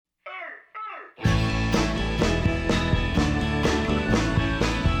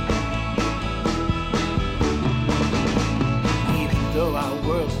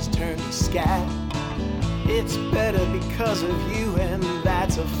scat. It's better because of you, and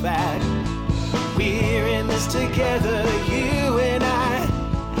that's a fact. We're in this together, you and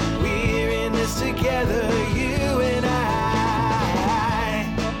I. We're in this together, you and I.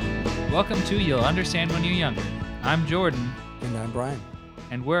 Welcome to You'll Understand When You're Younger. I'm Jordan. And I'm Brian.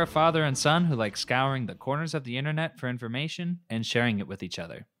 And we're a father and son who like scouring the corners of the internet for information and sharing it with each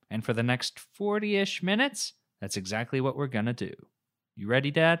other. And for the next 40-ish minutes, that's exactly what we're gonna do. You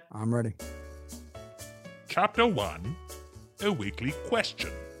ready, Dad? I'm ready. Chapter 1, A Weekly Question.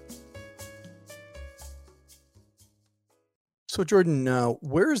 So, Jordan,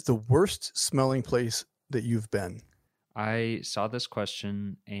 where's the worst smelling place that you've been? I saw this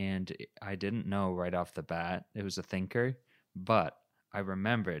question and I didn't know right off the bat. It was a thinker, but I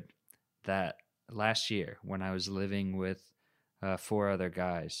remembered that last year when I was living with 4 other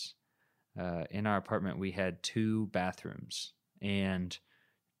guys, in our apartment we had 2 bathrooms, and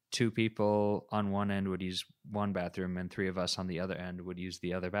 2 people on one end would use one bathroom and 3 of us on the other end would use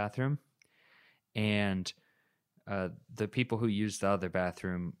the other bathroom. And the people who used the other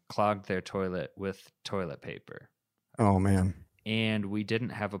bathroom clogged their toilet with toilet paper. Oh, man. And we didn't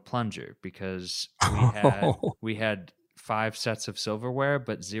have a plunger because Oh. we had 5 sets of silverware,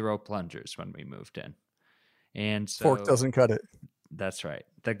 but 0 plungers when we moved in. And so Fork doesn't cut it. That's right.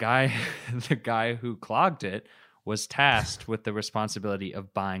 The guy who clogged it was tasked with the responsibility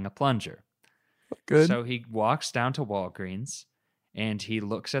of buying a plunger. Good. So he walks down to Walgreens and he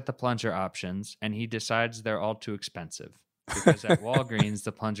looks at the plunger options and he decides they're all too expensive because at Walgreens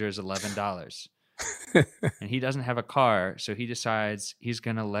the plunger is $11. And he doesn't have a car, so he decides he's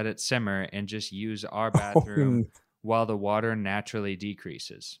going to let it simmer and just use our bathroom while the water naturally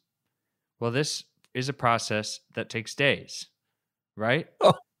decreases. Well, this is a process that takes days, right?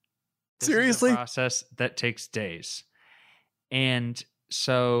 Oh, This seriously? is a process that takes days. And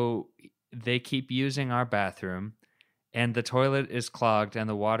so they keep using our bathroom, and the toilet is clogged and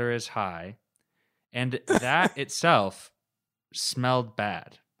the water is high. And that itself smelled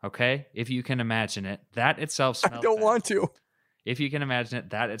bad. Okay? If you can imagine it, that itself smelled I don't bad. want to. If you can imagine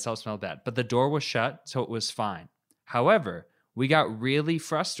it, that itself smelled bad. But the door was shut, so it was fine. However, we got really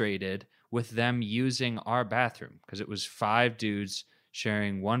frustrated with them using our bathroom because it was 5 dudes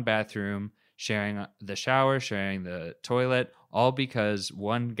sharing one bathroom, sharing the shower, sharing the toilet, all because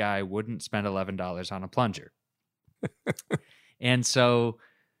one guy wouldn't spend $11 on a plunger. And so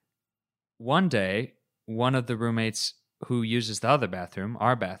one day, one of the roommates who uses the other bathroom,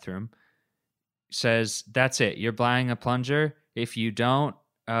 our bathroom, says, "That's it. You're buying a plunger. If you don't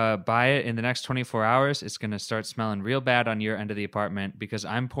buy it in the next 24 hours, it's going to start smelling real bad on your end of the apartment because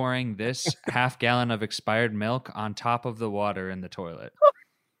I'm pouring this half gallon of expired milk on top of the water in the toilet."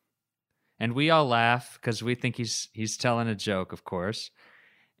 And we all laugh because we think he's telling a joke, of course.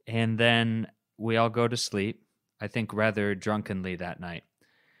 And then we all go to sleep, I think rather drunkenly that night.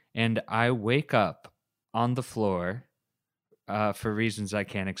 And I wake up on the floor for reasons I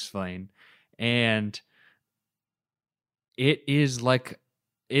can't explain. And it is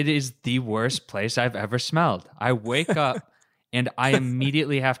the worst place I've ever smelled. I wake up and I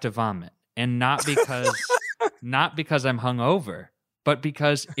immediately have to vomit. And not because I'm hungover, but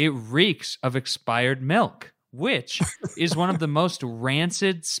because it reeks of expired milk, which is one of the most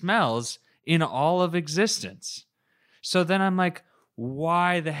rancid smells in all of existence. So then I'm like,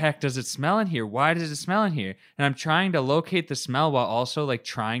 why the heck does it smell in here? Why does it smell in here? And I'm trying to locate the smell while also like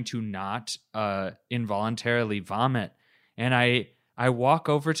trying to not involuntarily vomit. And I walk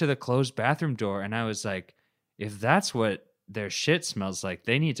over to the closed bathroom door and I was like, if that's what their shit smells like,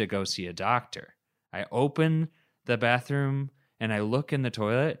 they need to go see a doctor. I open the bathroom and I look in the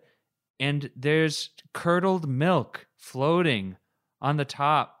toilet and there's curdled milk floating on the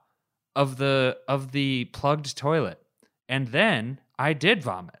top of the plugged toilet. And then I did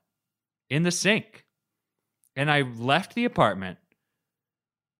vomit in the sink. And I left the apartment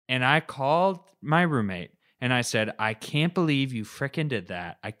and I called my roommate and I said, "I can't believe you frickin' did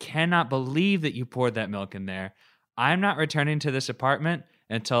that. I cannot believe that you poured that milk in there. I'm not returning to this apartment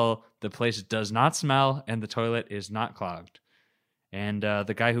until the place does not smell and the toilet is not clogged." And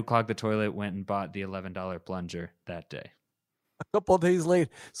the guy who clogged the toilet went and bought the $11 plunger that day. A couple of days late.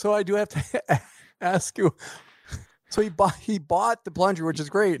 So I do have to ask you. So he bought the plunger, which is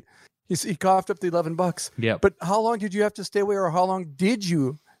great. He coughed up the $11. Yeah. But how long did you have to stay away, or how long did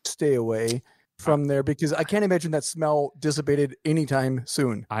you stay away from there? Because I can't imagine that smell dissipated anytime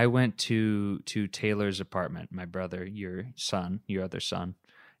soon. I went to Taylor's apartment, my brother, your other son,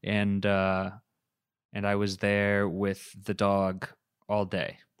 and I was there with the dog all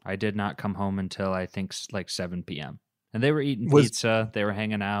day. I did not come home until I think like 7 p.m. And they were eating pizza. They were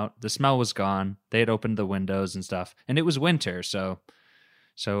hanging out. The smell was gone. They had opened the windows and stuff. And it was winter, so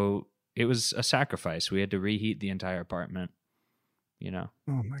it was a sacrifice. We had to reheat the entire apartment. You know.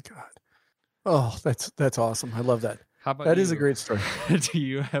 Oh my God. Oh, that's awesome. I love that. How about that you? is a great story. Do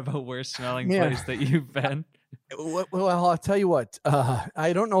you have a worse smelling place that you've been? Well, I'll tell you what.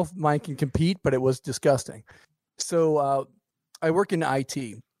 I don't know if mine can compete, but it was disgusting. So I work in IT,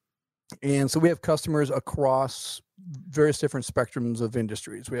 and so we have customers across various different spectrums of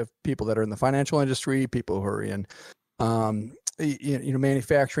industries. We have people that are in the financial industry, people who are in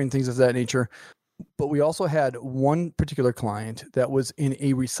manufacturing, things of that nature. But we also had one particular client that was in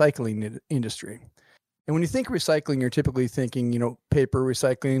a recycling industry. And when you think recycling, you're typically thinking, paper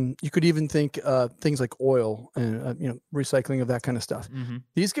recycling. You could even think things like oil and, recycling of that kind of stuff. Mm-hmm.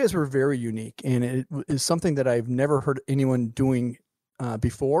 These guys were very unique, and it is something that I've never heard anyone doing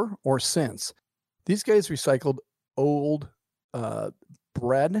before or since. These guys recycled old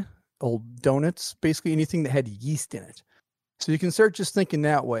bread, old donuts, basically anything that had yeast in it. So you can start just thinking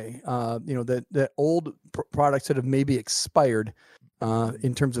that way, that old products that have maybe expired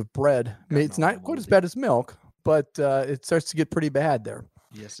in terms of bread. It's not quite as bad as milk, but it starts to get pretty bad there.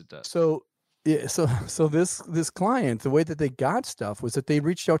 Yes, it does. So this client, the way that they got stuff was that they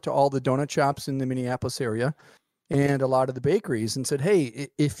reached out to all the donut shops in the Minneapolis area and a lot of the bakeries and said, hey,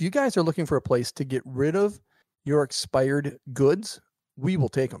 if you guys are looking for a place to get rid of your expired goods, we will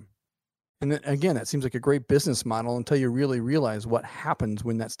take them. And then, again, that seems like a great business model until you really realize what happens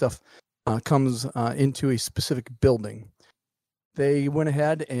when that stuff comes into a specific building. They went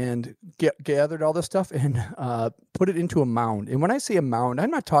ahead and gathered all this stuff and put it into a mound. And when I say a mound,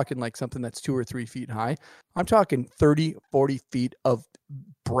 I'm not talking like something that's 2 or 3 feet high. I'm talking 30, 40 feet of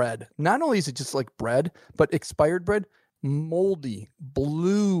bread. Not only is it just like bread, but expired bread, moldy,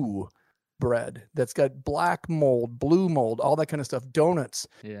 blue bread that's got black mold, blue mold, all that kind of stuff. Donuts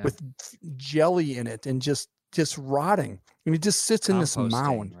with jelly in it and just rotting. And it just sits in this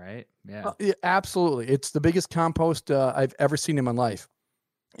mound. Right? Yeah. Absolutely. It's the biggest compost I've ever seen in my life.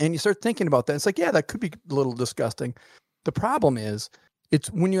 And you start thinking about that. It's like, yeah, that could be a little disgusting. The problem is it's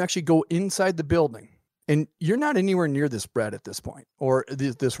when you actually go inside the building and you're not anywhere near this bread at this point or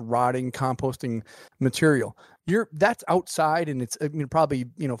this rotting composting material. That's outside and it's probably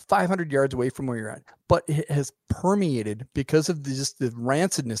 500 yards away from where you're at. But it has permeated because of just the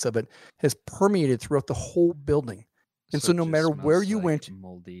rancidness of it has permeated throughout the whole building. And so no matter where you went,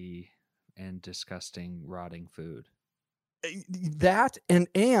 moldy and disgusting rotting food. That and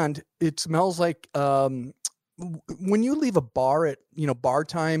it smells like when you leave a bar at bar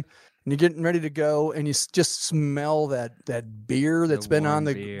time and you're getting ready to go and you just smell that beer that's been on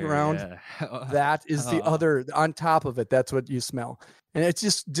the ground. Yeah. That is the other on top of it. That's what you smell. And it's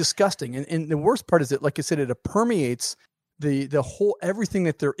just disgusting. And the worst part is that, like I said, it permeates the whole everything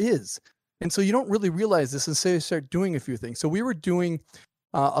that there is. And so you don't really realize this until you start doing a few things. So we were doing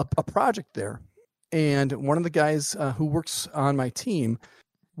a project there, and one of the guys who works on my team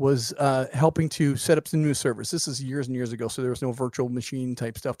was helping to set up some new servers. This is years and years ago, so there was no virtual machine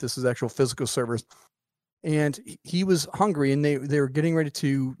type stuff. This is actual physical servers. And he was hungry, and they were getting ready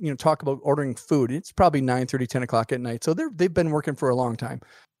to talk about ordering food. It's probably 9:30, 10 o'clock at night, so they've been working for a long time.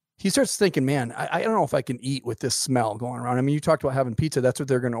 He starts thinking, man, I don't know if I can eat with this smell going around. I mean, you talked about having pizza. That's what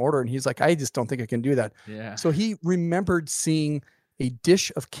they're going to order. And he's like, I just don't think I can do that. Yeah. So he remembered seeing a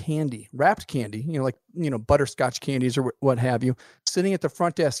dish of candy, wrapped candy, butterscotch candies or what have you, sitting at the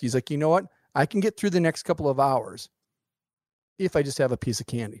front desk. He's like, you know what? I can get through the next couple of hours if I just have a piece of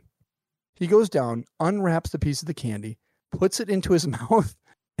candy. He goes down, unwraps the piece of the candy, puts it into his mouth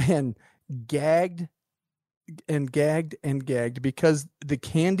and gagged because the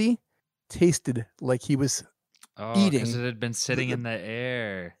candy tasted like he was eating. Because it had been sitting in the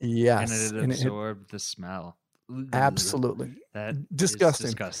air. Yes. And it had absorbed the smell. Absolutely. That disgusting.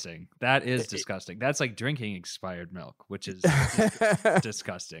 Is disgusting. That is disgusting. That's like drinking expired milk, which is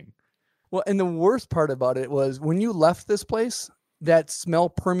disgusting. Well, and the worst part about it was when you left this place, that smell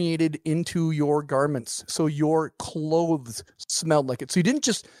permeated into your garments. So your clothes smelled like it. So you didn't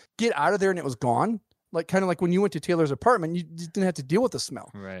just get out of there and it was gone. Like kind of like when you went to Taylor's apartment, you didn't have to deal with the smell.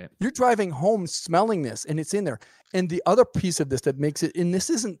 Right. You're driving home smelling this and it's in there. And the other piece of this that makes it, and this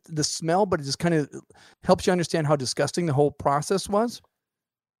isn't the smell, but it just kind of helps you understand how disgusting the whole process was.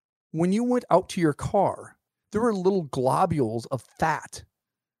 When you went out to your car, there were little globules of fat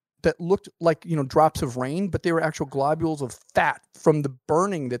that looked like, drops of rain, but they were actual globules of fat from the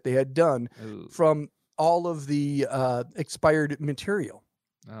burning that they had done from all of the expired material.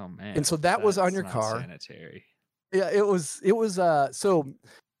 Oh man. And so that was on your car. Sanitary. Yeah, it was so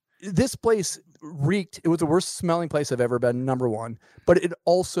this place reeked. It was the worst smelling place I've ever been, number one. But it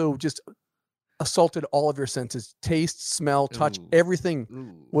also just assaulted all of your senses: taste, smell, touch, Ooh. everything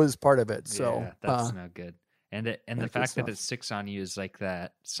Ooh. was part of it. So yeah, that's no good. And the good fact that stuff. it sticks on you is like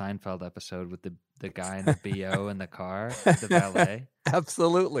that Seinfeld episode with the guy in the BO in the car, the valet.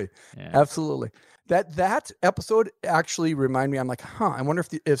 Absolutely. Yeah. Absolutely. That episode actually reminded me. I'm like, I wonder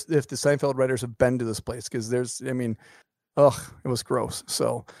if the Seinfeld writers have been to this place, because it was gross.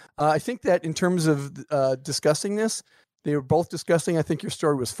 So I think that in terms of discussing this, they were both disgusting. I think your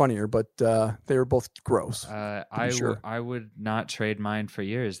story was funnier, but they were both gross. I would not trade mine for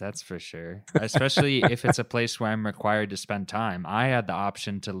yours, that's for sure. Especially if it's a place where I'm required to spend time. I had the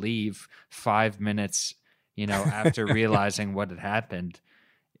option to leave 5 minutes, after realizing what had happened,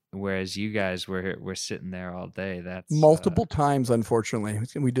 whereas you guys were sitting there all day. That's multiple times, unfortunately.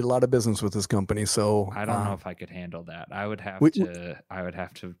 We did a lot of business with this company, so I don't know if I could handle that. I would have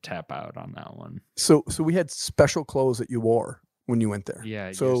to tap out on that one. So we had special clothes that you wore when you went there.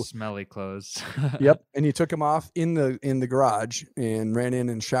 Yeah, so your smelly clothes. Yep, and you took them off in the garage and ran in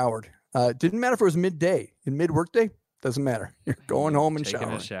and showered. Didn't matter if it was midday and mid workday. Doesn't matter. You're going home and taking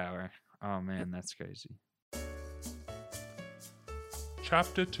showering. a shower. Oh man, that's crazy.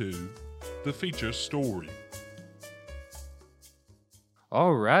 Chapter 2, the feature story.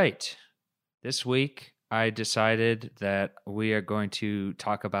 All right. This week, I decided that we are going to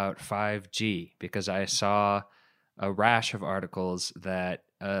talk about 5G because I saw a rash of articles that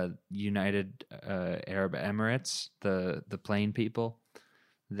United Arab Emirates, the plane people,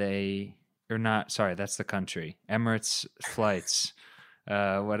 that's the country. Emirates Flights,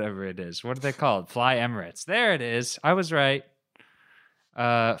 whatever it is. What are they called? Fly Emirates. There it is. I was right.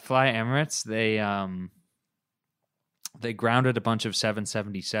 Fly Emirates, they grounded a bunch of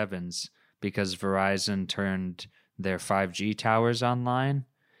 777s because Verizon turned their 5G towers online.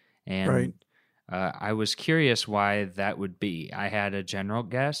 And Right. I was curious why that would be. I had a general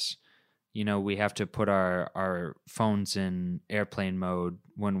guess. We have to put our phones in airplane mode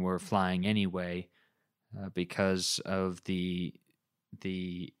when we're flying anyway, because of the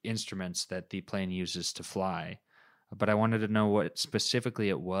instruments that the plane uses to fly. But I wanted to know what specifically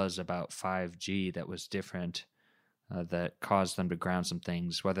it was about 5G that was different, that caused them to ground some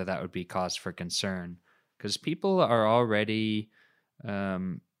things, whether that would be cause for concern. Because people are already,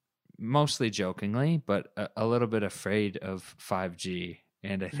 mostly jokingly, but a little bit afraid of 5G.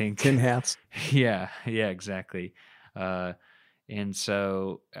 And I think... Tin hats. Yeah, exactly. And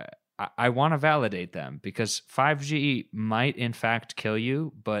so I want to validate them, because 5G might in fact kill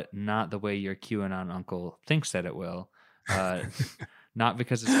you, but not the way your QAnon uncle thinks that it will. Not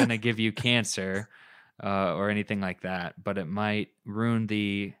because it's going to give you cancer or anything like that, but it might ruin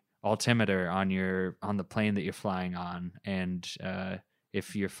the altimeter on the plane that you're flying on. And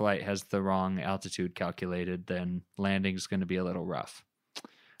if your flight has the wrong altitude calculated, then landing is going to be a little rough.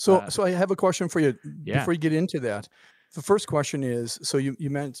 So I have a question for you before you get into that. The first question is, so you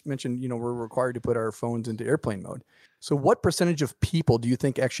mentioned, we're required to put our phones into airplane mode. So what percentage of people do you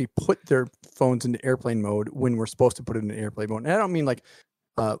think actually put their phones into airplane mode when we're supposed to put it into airplane mode? And I don't mean like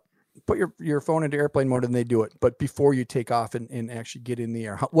put your phone into airplane mode and they do it, but before you take off and actually get in the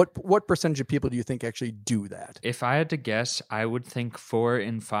air. What percentage of people do you think actually do that? If I had to guess, I would think 4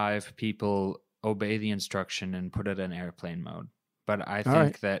 in 5 people obey the instruction and put it in airplane mode. But I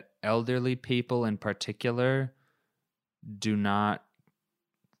think that elderly people in particular don't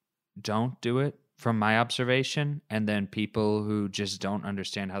do it, from my observation. And then people who just don't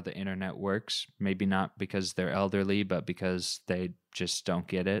understand how the internet works, maybe not because they're elderly, but because they just don't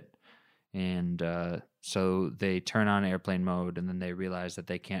get it. And so they turn on airplane mode, and then they realize that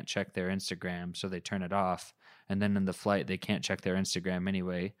they can't check their Instagram, so they turn it off. And then in the flight, they can't check their Instagram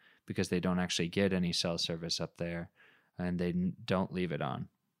anyway because they don't actually get any cell service up there, and they don't leave it on.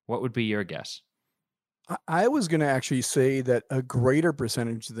 What would be your guess? I was going to actually say that a greater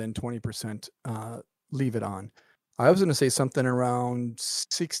percentage than 20% leave it on. I was going to say something around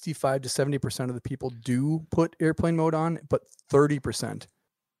 65 to 70% of the people do put airplane mode on, but 30%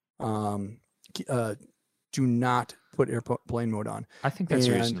 do not put airplane mode on. I think that's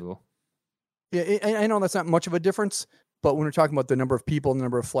reasonable. Yeah, I know that's not much of a difference, but when we're talking about the number of people, the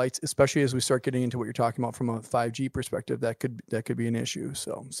number of flights, especially as we start getting into what you're talking about from a 5G perspective, that could be an issue.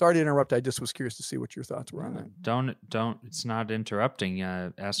 So sorry to interrupt. I just was curious to see what your thoughts were on that. Don't. It's not interrupting.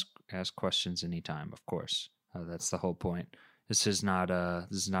 Ask questions anytime. Of course, that's the whole point. This is not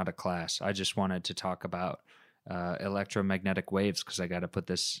a class. I just wanted to talk about electromagnetic waves because I got to put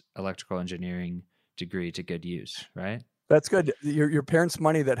this electrical engineering degree to good use. Right. That's good. Your parents'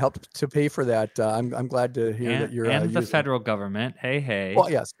 money that helped to pay for that. I'm glad to hear that you're and the using. federal government. Hey. Well,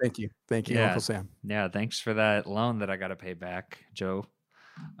 yes, thank you, Yeah. Uncle Sam. Yeah, thanks for that loan that I got to pay back, Joe.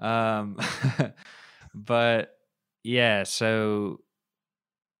 But yeah, so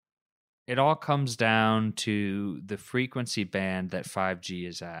it all comes down to the frequency band that 5G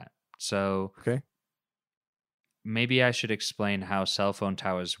is at. So Okay. maybe I should explain how cell phone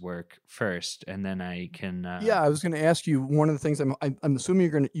towers work first, and then I can. Yeah, I was going to ask you one of the things. I'm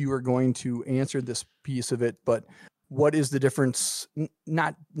assuming you are going to answer this piece of it, but what is the difference?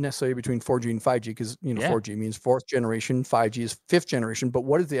 Not necessarily between 4G and 5G, because Yeah. 4G means fourth generation, 5G is fifth generation. But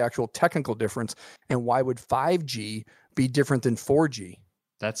what is the actual technical difference, and why would 5G be different than 4G?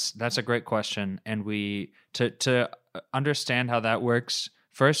 That's a great question, and we to understand how that works.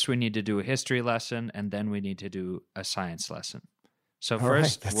 First, we need to do a history lesson, and then we need to do a science lesson. So All right,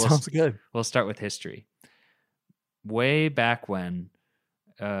 first, that sounds good. We'll start with history. Way back when,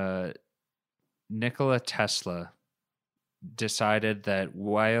 Nikola Tesla decided that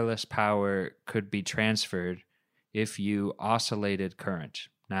wireless power could be transferred if you oscillated current.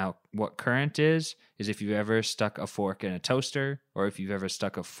 Now, what current is if you've ever stuck a fork in a toaster, or if you've ever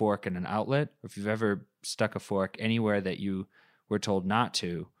stuck a fork in an outlet, or if you've ever stuck a fork anywhere that you were told not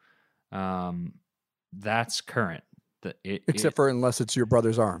to, that's current. Except for unless it's your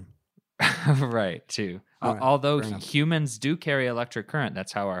brother's arm. Right, too. All right, Although fair enough. humans do carry electric current,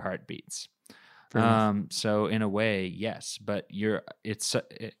 that's how our heart beats. Fair enough. So in a way, yes, but you're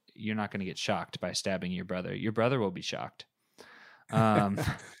not going to get shocked by stabbing your brother. Your brother will be shocked,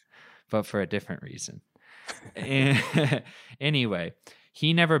 but for a different reason. Anyway,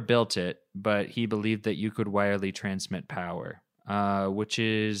 he never built it, but he believed that you could wirely transmit power, which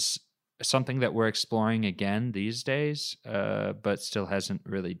is something that we're exploring again these days, but still hasn't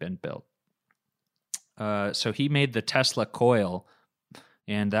really been built. So he made the Tesla coil,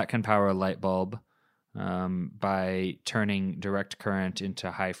 and that can power a light bulb by turning direct current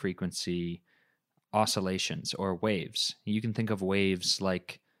into high frequency oscillations or waves. You can think of waves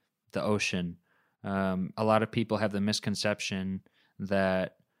like the ocean. A lot of people have the misconception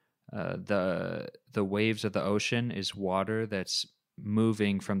that the waves of the ocean is water that's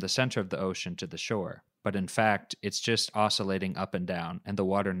moving from the center of the ocean to the shore. But in fact, it's just oscillating up and down, and the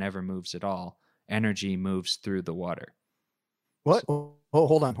water never moves at all. Energy moves through the water. What? Oh,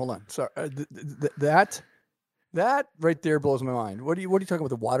 hold on. Sorry, that right there blows my mind. What are you talking about?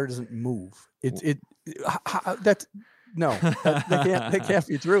 The water doesn't move. That can't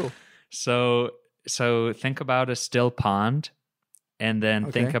be true. So think about a still pond, and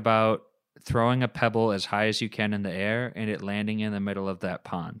then think Okay. about throwing a pebble as high as you can in the air and it landing in the middle of that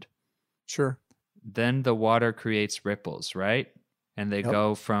pond. Sure. Then the water creates ripples, right? And they Yep.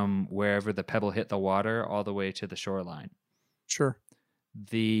 go from wherever the pebble hit the water all the way to the shoreline. Sure.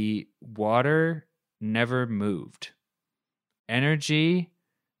 The water never moved. Energy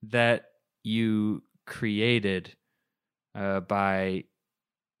that you created by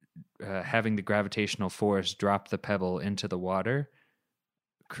having the gravitational force drop the pebble into the water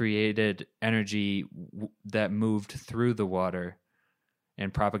created energy that moved through the water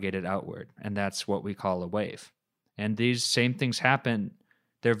and propagated outward. And that's what we call a wave. And these same things happen.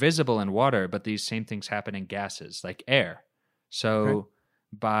 They're visible in water, but these same things happen in gases like air. So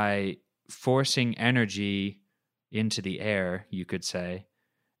by forcing energy into the air, you could say,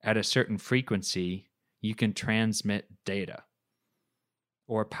 at a certain frequency, you can transmit data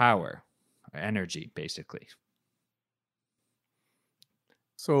or power, energy, basically.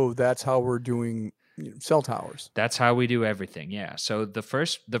 So that's how we're doing cell towers. That's how we do everything. Yeah. So the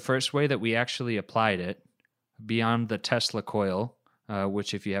first way that we actually applied it, beyond the Tesla coil,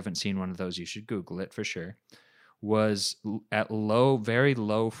 which if you haven't seen one of those, you should Google it for sure, was at very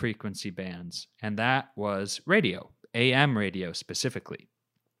low frequency bands, and that was radio, AM radio specifically.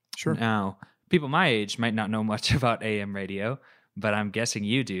 Sure. Now, people my age might not know much about AM radio, but I'm guessing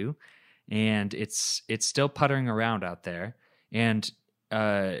you do, and it's still puttering around out there. And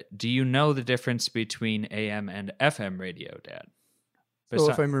do you know the difference between AM and FM radio, Dad? So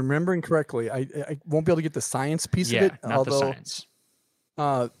if I'm remembering correctly, I won't be able to get the science piece of it. Not the science.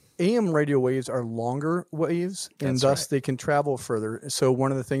 AM radio waves are longer waves, and That's thus right. they can travel further. So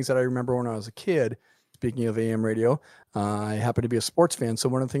one of the things that I remember when I was a kid, speaking of AM radio, I happen to be a sports fan. So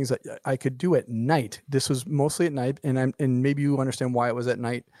one of the things that I could do at night, this was mostly at night, and maybe you understand why it was at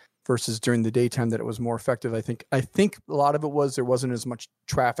night versus during the daytime that it was more effective. I think a lot of it was there wasn't as much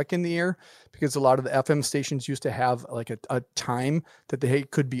traffic in the air because a lot of the FM stations used to have like a time that they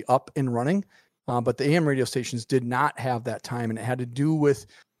could be up and running, but the AM radio stations did not have that time, and it had to do with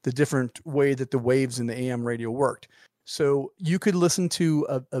the different way that the waves in the AM radio worked. So you could listen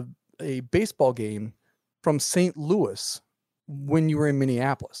to a baseball game from St. Louis when you were in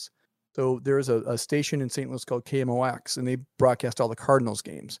Minneapolis. So there's a station in St. Louis called KMOX, and they broadcast all the Cardinals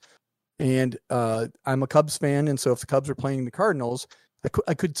games. And I'm a Cubs fan, and so if the Cubs are playing the Cardinals,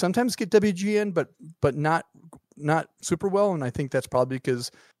 I could sometimes get WGN, but not super well. And I think that's probably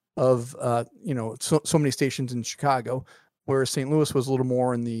because of so many stations in Chicago, whereas St. Louis was a little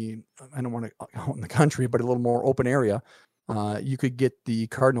more in the, I don't want to out in the country, but a little more open area. You could get the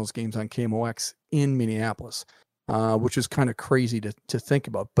Cardinals games on KMOX in Minneapolis, which is kind of crazy to think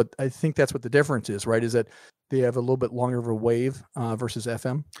about. But I think that's what the difference is, right? Is that they have a little bit longer of a wave versus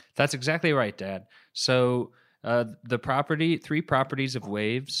FM. That's exactly right, Dad. So the three properties of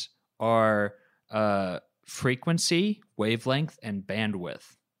waves are frequency, wavelength, and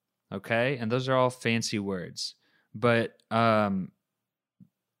bandwidth. Okay, and those are all fancy words, but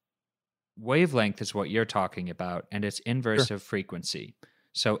wavelength is what you're talking about, and it's inverse of frequency.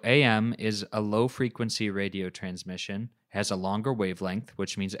 So AM is a low frequency radio transmission, has a longer wavelength,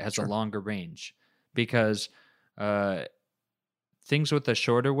 which means it has a longer range, because things with a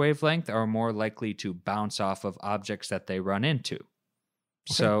shorter wavelength are more likely to bounce off of objects that they run into. Okay.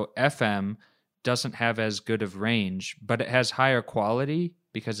 So FM doesn't have as good of range, but it has higher quality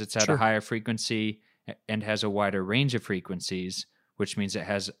because it's at a higher frequency and has a wider range of frequencies, which means it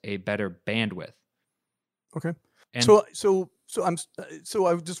has a better bandwidth. Okay. And so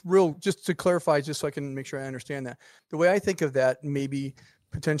I just to clarify, just so I can make sure I understand that, the way I think of that maybe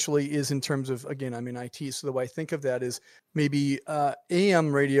potentially is in terms of, again, I'm in IT. So the way I think of that is maybe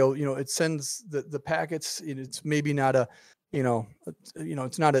AM radio, it sends the packets. It's maybe not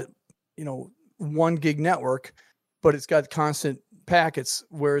it's not a 1 gig network, but it's got constant packets,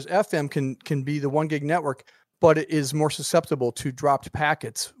 whereas FM can be the 1 gig network, but it is more susceptible to dropped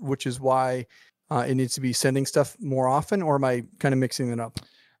packets, which is why it needs to be sending stuff more often. Or am I kind of mixing it up?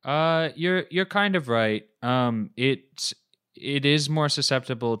 You're kind of right. It is more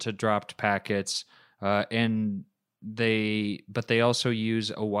susceptible to dropped packets, and they also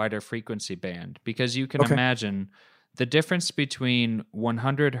use a wider frequency band, because you can imagine the difference between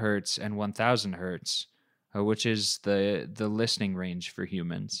 100 hertz and 1000 hertz, which is the listening range for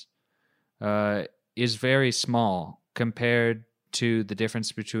humans, is very small compared to the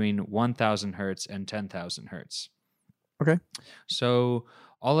difference between 1000 hertz and 10,000 hertz. Okay. So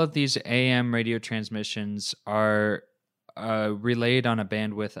all of these AM radio transmissions are relayed on a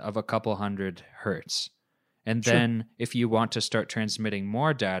bandwidth of a couple hundred hertz. And then if you want to start transmitting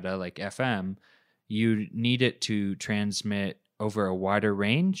more data like FM, you need it to transmit over a wider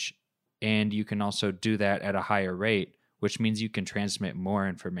range, and you can also do that at a higher rate, which means you can transmit more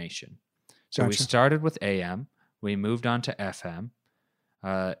information. So we started with AM, we moved on to FM,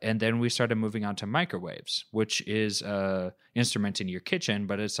 and then we started moving on to microwaves, which is an instrument in your kitchen,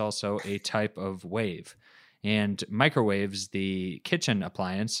 but it's also a type of wave. And microwaves, the kitchen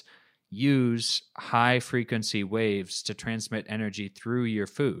appliance, use high-frequency waves to transmit energy through your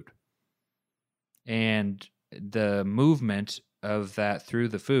food. And the movement of that through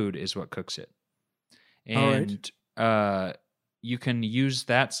the food is what cooks it. And you can use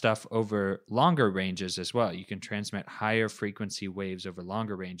that stuff over longer ranges as well. You can transmit higher frequency waves over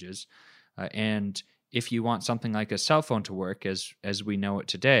longer ranges. And if you want something like a cell phone to work as we know it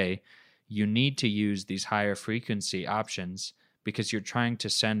today, you need to use these higher frequency options because you're trying to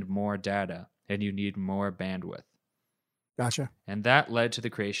send more data and you need more bandwidth. Gotcha. And that led to the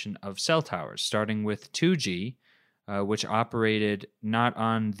creation of cell towers, starting with 2G, which operated not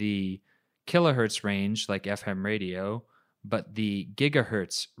on the kilohertz range like FM radio, but the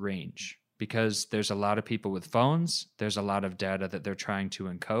gigahertz range, because there's a lot of people with phones, there's a lot of data that they're trying to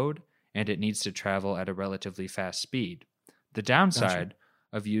encode, and it needs to travel at a relatively fast speed. The downside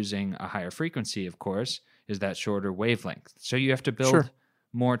of using a higher frequency, of course, is that shorter wavelength. So you have to build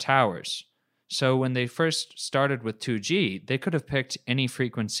more towers. So when they first started with 2G, they could have picked any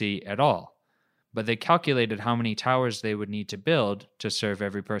frequency at all, but they calculated how many towers they would need to build to serve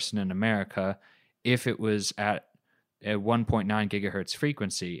every person in America if it was at a 1.9 gigahertz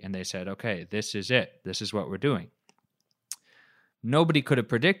frequency, and they said, okay, this is it. This is what we're doing. Nobody could have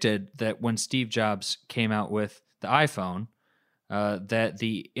predicted that when Steve Jobs came out with the iPhone, that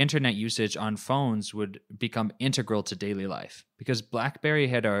the internet usage on phones would become integral to daily life, because BlackBerry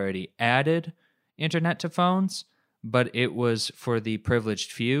had already added internet to phones, but it was for the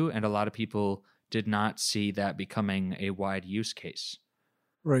privileged few, and a lot of people did not see that becoming a wide use case.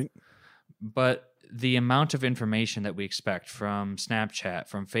 Right. But the amount of information that we expect from Snapchat,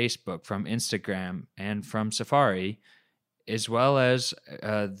 from Facebook, from Instagram, and from Safari as well as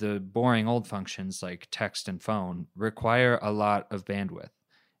the boring old functions like text and phone, require a lot of bandwidth.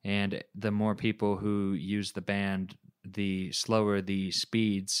 And the more people who use the band, the slower the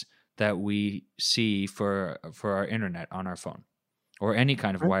speeds that we see for our internet on our phone or any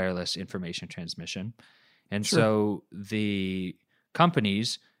kind of Right. wireless information transmission. And Sure. so the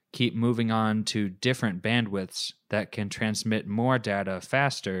companies keep moving on to different bandwidths that can transmit more data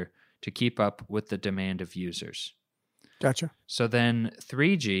faster to keep up with the demand of users. Gotcha. So then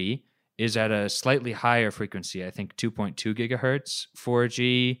 3G is at a slightly higher frequency, I think 2.2 gigahertz.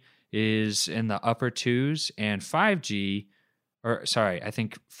 4G is in the upper twos, and 5G, or sorry, I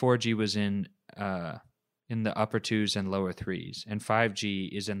think 4G was in the upper twos and lower threes, and 5G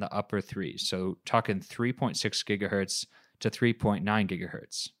is in the upper threes. So talking 3.6 gigahertz to 3.9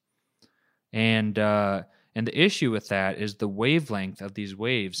 gigahertz. And the issue with that is the wavelength of these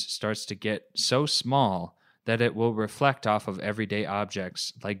waves starts to get so small that it will reflect off of everyday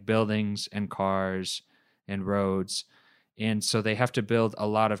objects like buildings and cars and roads. And so they have to build a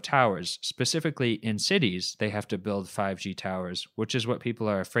lot of towers. Specifically in cities, they have to build 5G towers, which is what people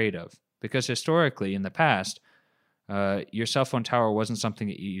are afraid of. Because historically, in the past, your cell phone tower wasn't something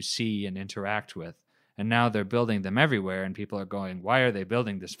that you see and interact with. And now they're building them everywhere, and people are going, why are they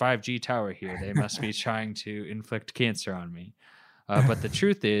building this 5G tower here? They must be trying to inflict cancer on me. But the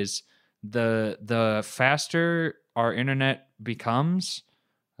truth is, the faster our internet becomes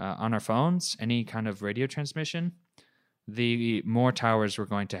on our phones, any kind of radio transmission, the more towers we're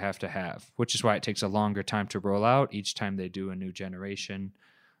going to have, which is why it takes a longer time to roll out each time they do a new generation.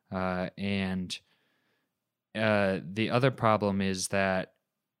 And the other problem is that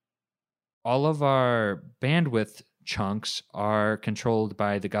all of our bandwidth chunks are controlled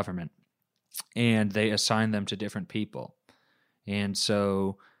by the government, and they assign them to different people. And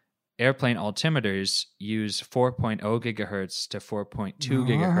so airplane altimeters use 4.0 gigahertz to 4.2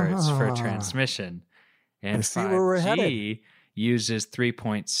 gigahertz for transmission. And I see where we're 5G headed. uses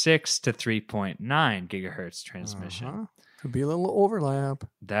 3.6 to 3.9 gigahertz transmission. Uh-huh. Could be a little overlap.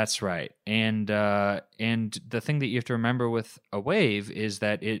 That's right. And the thing that you have to remember with a wave is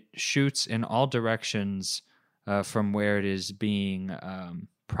that it shoots in all directions from where it is being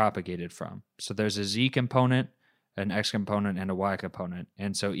propagated from. So there's a Z component, an X component, and a Y component.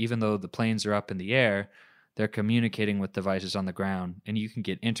 And so even though the planes are up in the air, they're communicating with devices on the ground, and you can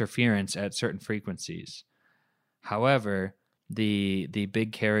get interference at certain frequencies. However, the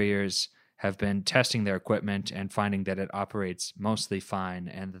big carriers have been testing their equipment and finding that it operates mostly fine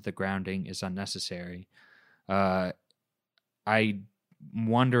and that the grounding is unnecessary. I'm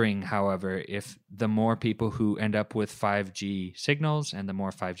wondering, however, if the more people who end up with 5G signals and the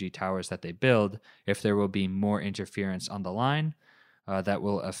more 5G towers that they build, if there will be more interference on the line that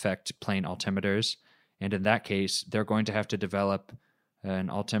will affect plane altimeters. And in that case, they're going to have to develop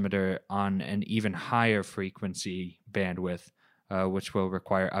an altimeter on an even higher frequency bandwidth, which will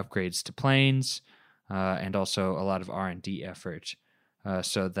require upgrades to planes and also a lot of R&D effort.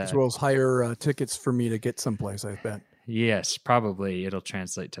 So that, As well as higher tickets for me to get someplace, I bet. yes, probably it'll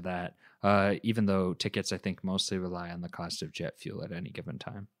translate to that. Even though tickets, I think, mostly rely on the cost of jet fuel at any given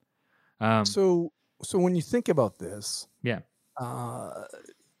time. So when you think about this, Yeah.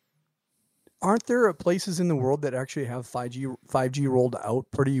 Aren't there places in the world that actually have 5G rolled out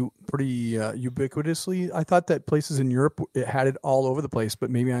pretty ubiquitously? I thought that places in Europe it had it all over the place,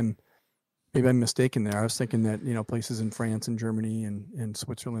 but maybe I'm mistaken there. I was thinking that places in France and Germany and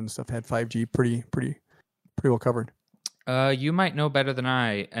Switzerland and stuff had 5G pretty well covered. You might know better than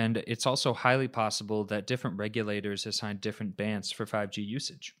I, and it's also highly possible that different regulators assign different bands for 5G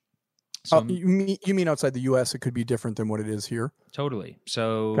usage. So You mean outside the U.S. it could be different than what it is here? totally.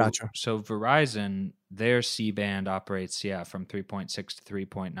 So Gotcha. So Verizon, their C band operates from 3.6 to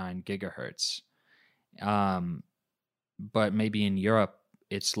 3.9 gigahertz. But maybe in Europe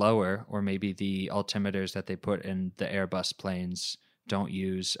it's lower, or maybe the altimeters that they put in the Airbus planes don't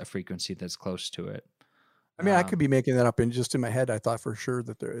use a frequency that's close to it. I mean, I could be making that up just in my head. I thought for sure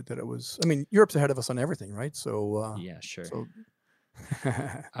that it was. I mean, Europe's ahead of us on everything, right? So Yeah, sure. So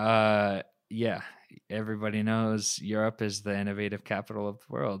Yeah, everybody knows Europe is the innovative capital of the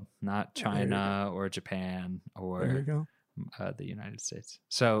world, not There you China or Japan there you or go. the United States.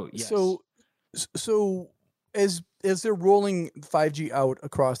 So yes. So as they're rolling 5G out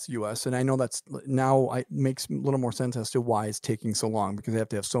across the U.S., and I know that's now makes a little more sense as to why it's taking so long, because they have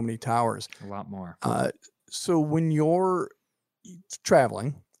to have so many towers. a lot more. So when you're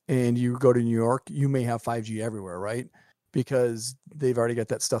traveling and you go to New York, you may have 5G everywhere, right? Because they've already got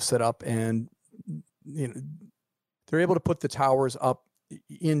that stuff set up, and they're able to put the towers up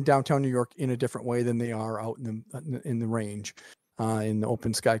in downtown New York in a different way than they are out in the range, in the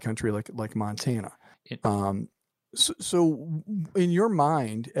open sky country like Montana. So in your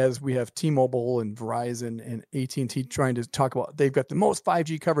mind, as we have T-Mobile and Verizon and AT&T trying to talk about, they've got the most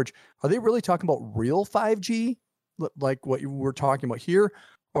 5G coverage. Are they really talking about real 5G, like what you were talking about here?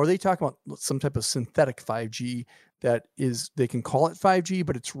 Or are they talking about some type of synthetic 5G that is, they can call it 5G,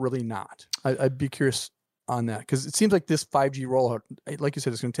 but it's really not? I'd be curious on that, because it seems like this 5G rollout, like you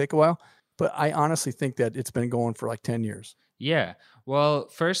said, it's going to take a while, but I honestly think that it's been going for like 10 years. Yeah. Well,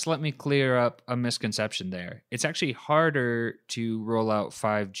 first, let me clear up a misconception there. It's actually harder to roll out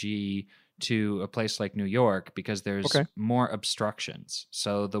 5G to a place like New York because there's more obstructions.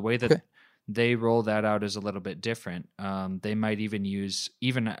 So the way that they roll that out is a little bit different. They might even use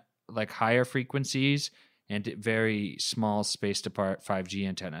like higher frequencies and very small spaced apart 5G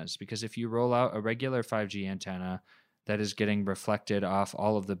antennas. Because if you roll out a regular 5G antenna that is getting reflected off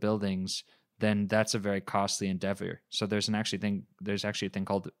all of the buildings, then that's a very costly endeavor. So there's actually a thing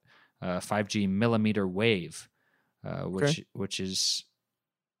called 5G millimeter wave, which is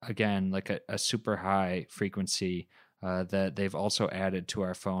again like a super high frequency that they've also added to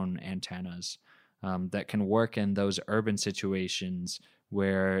our phone antennas that can work in those urban situations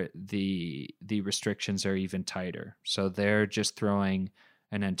where the restrictions are even tighter. So they're just throwing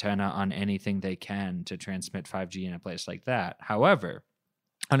an antenna on anything they can to transmit 5G in a place like that. However,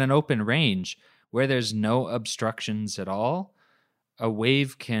 on an open range where there's no obstructions at all, a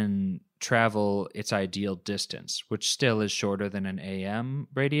wave can travel its ideal distance, which still is shorter than an AM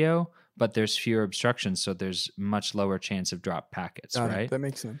radio, but there's fewer obstructions, so there's much lower chance of dropped packets, right? That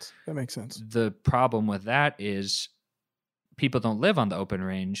makes sense. The problem with that is people don't live on the open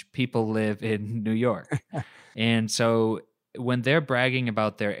range. People live in New York. And so when they're bragging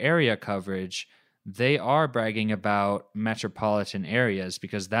about their area coverage, they are bragging about metropolitan areas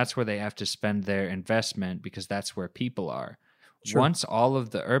because that's where they have to spend their investment, because that's where people are. Sure. Once all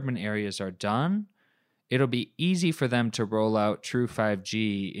of the urban areas are done, it'll be easy for them to roll out true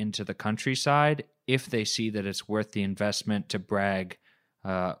 5G into the countryside if they see that it's worth the investment to brag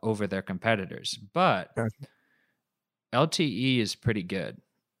over their competitors. But LTE is pretty good.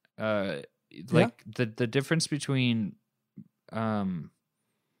 The difference between 3G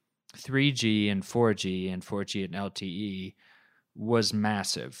and 4G and 4G and LTE was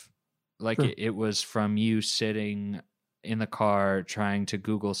massive. Like it was from you sitting in the car trying to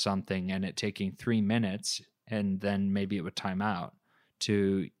Google something and it taking 3 minutes and then maybe it would time out,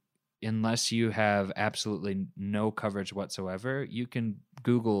 to unless you have absolutely no coverage whatsoever, you can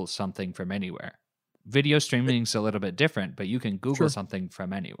Google something from anywhere. Video streaming is a little bit different, but you can Google something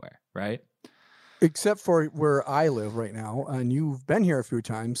from anywhere, right? Except for where I live right now, and you've been here a few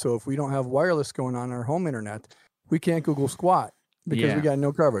times, so if we don't have wireless going on our home internet, we can't Google squat because we got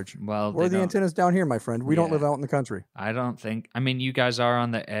no coverage. Well, where are the antennas down here, my friend? We don't live out in the country. I don't think. I mean, you guys are on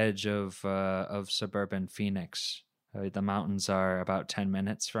the edge of suburban Phoenix. The mountains are about 10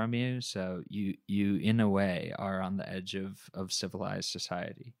 minutes from you, so you in a way are on the edge of civilized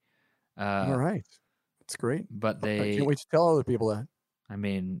society. All right, that's great. But I can't wait to tell other people that. I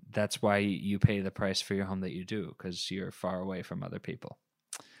mean, that's why you pay the price for your home that you do, because you're far away from other people.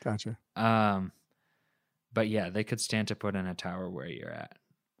 Gotcha. But yeah, they could stand to put in a tower where you're at.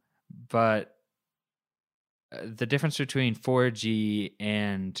 But the difference between 4G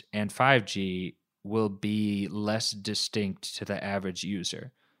and 5G will be less distinct to the average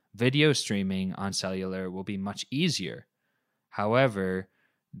user. Video streaming on cellular will be much easier. However,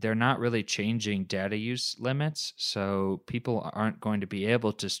 they're not really changing data use limits, so people aren't going to be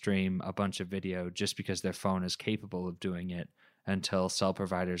able to stream a bunch of video just because their phone is capable of doing it until cell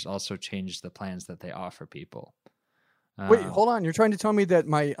providers also change the plans that they offer people. Wait, hold on. You're trying to tell me that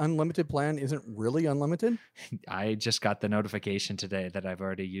my unlimited plan isn't really unlimited? I just got the notification today that I've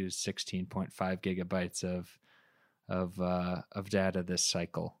already used 16.5 gigabytes of data this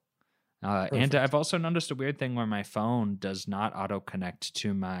cycle. And I've also noticed a weird thing where my phone does not auto-connect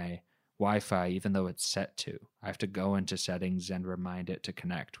to my Wi-Fi, even though it's set to. I have to go into settings and remind it to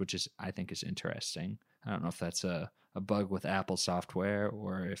connect, which I think is interesting. I don't know if that's a bug with Apple software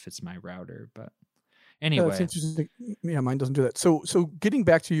or if it's my router, but anyway. That's interesting. Yeah, mine doesn't do that. So getting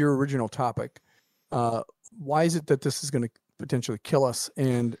back to your original topic, why is it that this is going to potentially kill us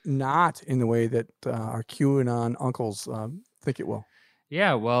and not in the way that our QAnon uncles think it will?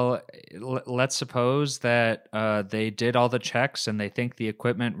 Yeah, well, let's suppose that they did all the checks and they think the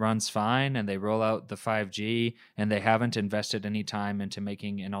equipment runs fine and they roll out the 5G and they haven't invested any time into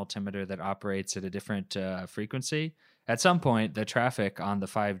making an altimeter that operates at a different frequency. At some point, the traffic on the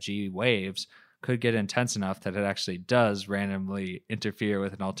 5G waves could get intense enough that it actually does randomly interfere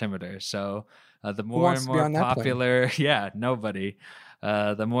with an altimeter. So the more and more popular, nobody.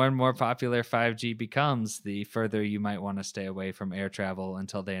 The more and more popular 5G becomes, the further you might want to stay away from air travel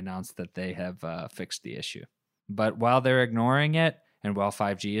until they announce that they have fixed the issue. But while they're ignoring it, and while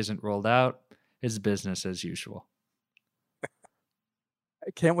 5G isn't rolled out, it's business as usual. I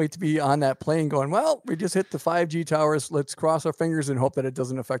can't wait to be on that plane going, well, we just hit the 5G towers. Let's cross our fingers and hope that it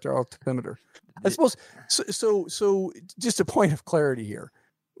doesn't affect our altimeter. I suppose, so just a point of clarity here.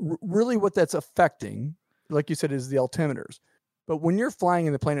 Really what that's affecting, like you said, is the altimeters. But when you're flying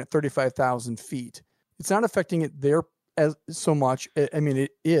in the plane at 35,000 feet, it's not affecting it there as so much. I mean,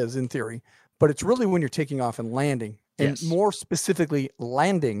 it is in theory, but it's really when you're taking off and landing, and more specifically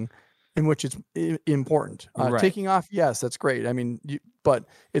landing, in which it's important. Right. Taking off, yes, that's great. I mean, but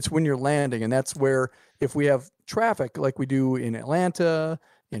it's when you're landing, and that's where if we have traffic like we do in Atlanta,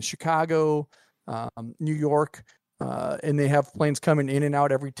 in Chicago, New York, and they have planes coming in and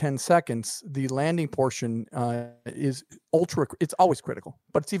out every 10 seconds, the landing portion is it's always critical,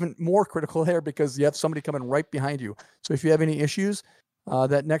 but it's even more critical there because you have somebody coming right behind you. So if you have any issues,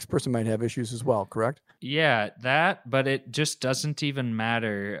 that next person might have issues as well, correct? Yeah, but it just doesn't even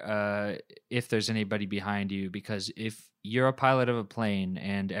matter if there's anybody behind you, because if you're a pilot of a plane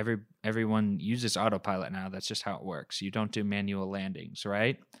and everyone uses autopilot now, that's just how it works. You don't do manual landings,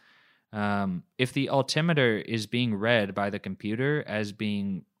 right? If the altimeter is being read by the computer as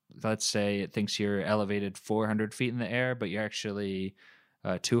being, let's say it thinks you're elevated 400 feet in the air, but you're actually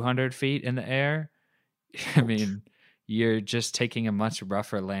 200 feet in the air, I mean, you're just taking a much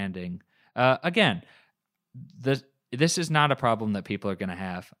rougher landing. Again, this is not a problem that people are going to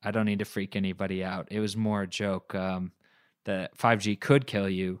have. I don't need to freak anybody out. It was more a joke that 5G could kill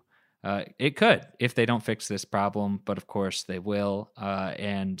you. It could if they don't fix this problem, but of course they will.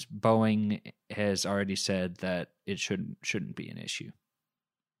 And Boeing has already said that it shouldn't be an issue.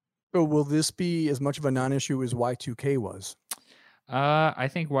 So will this be as much of a non-issue as Y2K was? I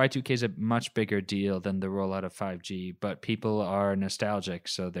think Y2K is a much bigger deal than the rollout of 5G, but people are nostalgic,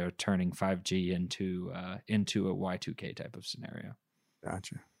 so they're turning 5G into a Y2K type of scenario.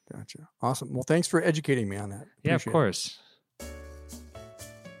 Gotcha. Awesome. Well, thanks for educating me on that. Yeah, of course.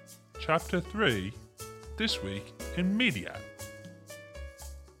 Chapter 3, This Week in Media.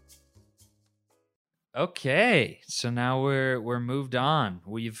 Okay, so now we're moved on.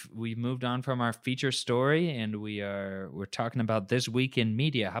 We've moved on from our feature story, and we're talking about this week in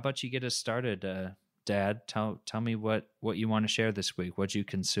media. How about you get us started, Dad? Tell me what you want to share this week. What you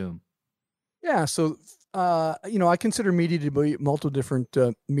consume? Yeah, so I consider media to be multiple different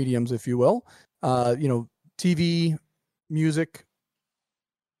mediums, if you will. TV, music,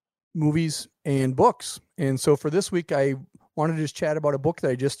 movies, and books. And so for this week, I wanted to just chat about a book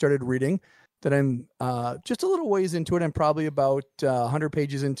that I just started reading. That I'm just a little ways into it. I'm probably about 100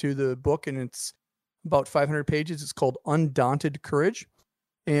 pages into the book, and it's about 500 pages. It's called Undaunted Courage,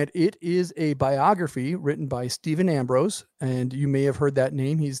 and it is a biography written by Stephen Ambrose, and you may have heard that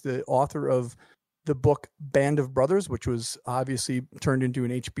name. He's the author of the book Band of Brothers, which was obviously turned into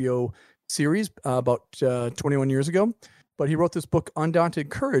an HBO series about 21 years ago. But he wrote this book, Undaunted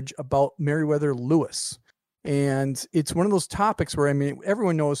Courage, about Meriwether Lewis. And it's one of those topics where, I mean,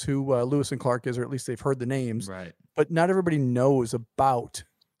 everyone knows who Lewis and Clark is, or at least they've heard the names. Right. But not everybody knows about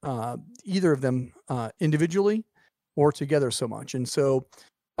either of them individually or together so much. And so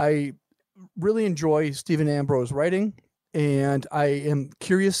I really enjoy Stephen Ambrose writing, and I am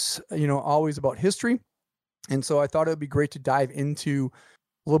curious, always about history. And so I thought it would be great to dive into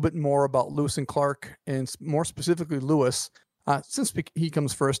a little bit more about Lewis and Clark, and more specifically Lewis. Since he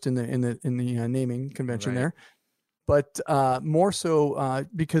comes first in the naming convention, right, there, but more so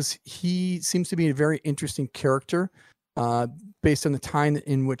because he seems to be a very interesting character based on the time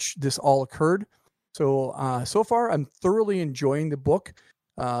in which this all occurred. So so far, I'm thoroughly enjoying the book.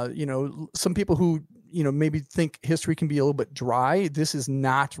 Some people who maybe think history can be a little bit dry. This is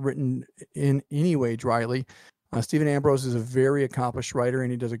not written in any way dryly. Stephen Ambrose is a very accomplished writer,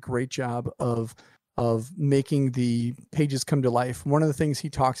 and he does a great job of making the pages come to life. One of the things he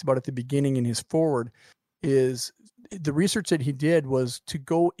talks about at the beginning in his foreword is the research that he did was to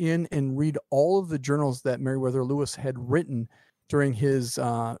go in and read all of the journals that Meriwether Lewis had written during his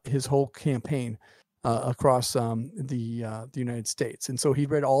whole campaign across the United States. And so he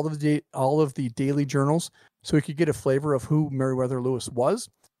read all of the daily journals so he could get a flavor of who Meriwether Lewis was.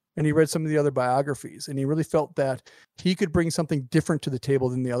 And he read some of the other biographies, and he really felt that he could bring something different to the table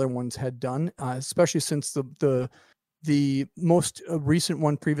than the other ones had done, especially since the most recent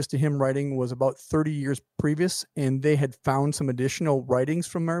one previous to him writing was about 30 years previous, and they had found some additional writings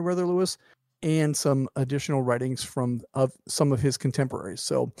from Meriwether Lewis and some additional writings from some of his contemporaries.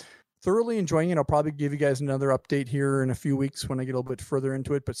 So thoroughly enjoying it. I'll probably give you guys another update here in a few weeks when I get a little bit further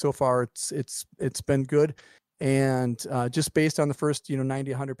into it. But so far, it's been good. And just based on the first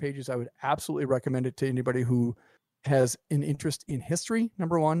 90, 100 pages, I would absolutely recommend it to anybody who has an interest in history,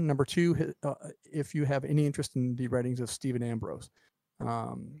 number one. Number two, if you have any interest in the writings of Stephen Ambrose.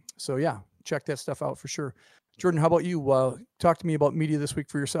 So yeah, check that stuff out for sure. Jordan, how about you? Talk to me about media this week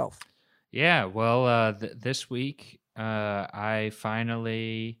for yourself. Yeah, well, this week I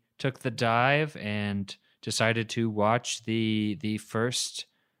finally took the dive and decided to watch the first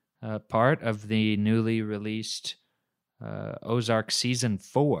part of the newly released Ozark season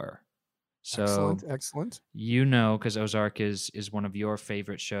 4. So excellent. Because Ozark is one of your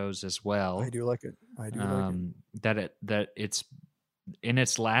favorite shows as well. I do like it. That it's in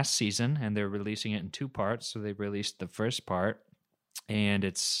its last season, and they're releasing it in 2 parts. So they released the first part, and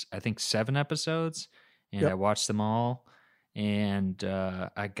it's I think 7 episodes, and I watched them all. And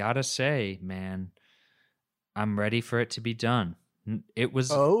I gotta say, man, I'm ready for it to be done. It was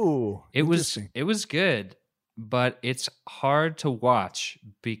good, but it's hard to watch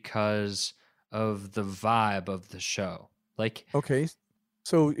because of the vibe of the show. Like, okay,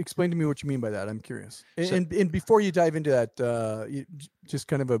 so explain to me what you mean by that. I'm curious. And before you dive into that, just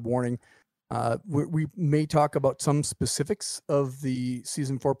kind of a warning. We may talk about some specifics of the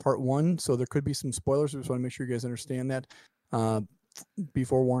season 4 part 1, so there could be some spoilers. I just want to make sure you guys understand that. Be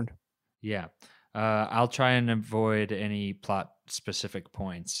forewarned. Yeah. I'll try and avoid any plot specific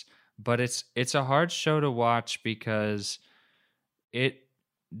points, but it's a hard show to watch because it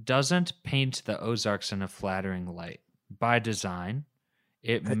doesn't paint the Ozarks in a flattering light by design.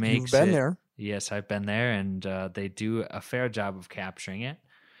 It makes You've been there. Yes, I've been there, and they do a fair job of capturing it.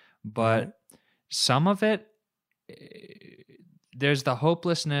 But some of it, there's the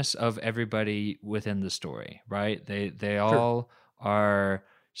hopelessness of everybody within the story, right? They all are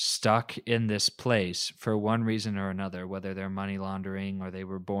stuck in this place for one reason or another, whether they're money laundering or they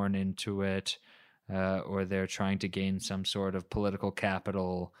were born into it, or they're trying to gain some sort of political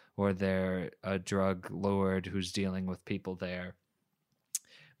capital, or they're a drug lord who's dealing with people there.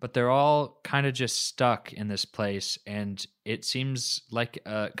 But they're all kind of just stuck in this place, and it seems like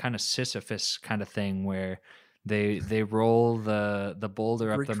a kind of Sisyphus kind of thing where they roll the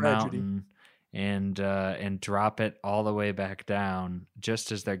boulder up the mountain and drop it all the way back down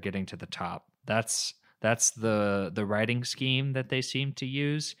just as they're getting to the top. That's the writing scheme that they seem to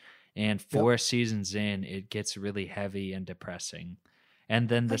use. And 4 seasons in, it gets really heavy and depressing. And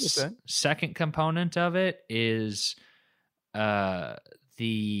then the second component of it is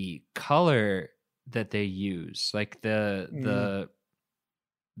the color that they use, like the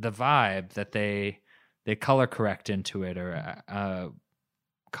vibe that they color correct into it, or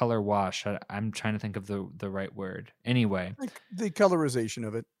color wash. I'm trying to think of the right word. Anyway, like the colorization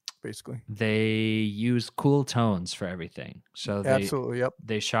of it, basically. They use cool tones for everything. So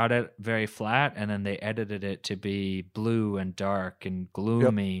they shot it very flat, and then they edited it to be blue and dark and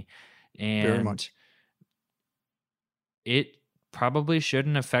gloomy. And very much. It probably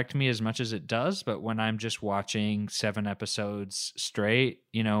shouldn't affect me as much as it does, but when I'm just watching 7 episodes straight,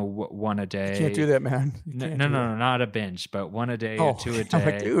 one a day. You can't do that, man. No, not a binge, but 1 a day or 2 a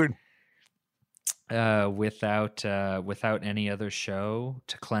day. Dude. Without any other show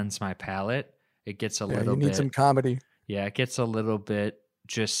to cleanse my palate, it gets a little bit. You need some comedy. Yeah, it gets a little bit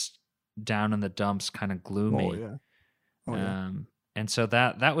just down in the dumps, kind of gloomy. And so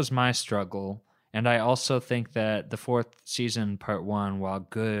that was my struggle. And I also think that the 4th season, part 1, while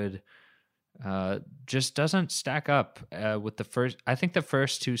good, just doesn't stack up with the first. I think the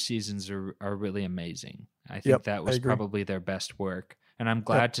first 2 seasons are really amazing. I think that was probably their best work. And I'm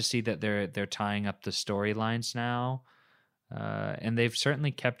glad to see that they're tying up the storylines now. And they've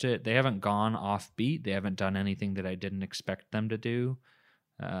certainly kept it. They haven't gone off beat. They haven't done anything that I didn't expect them to do,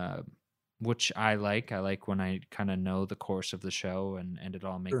 which I like. I like when I kind of know the course of the show and it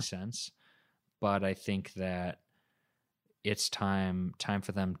all makes sense. But I think that it's time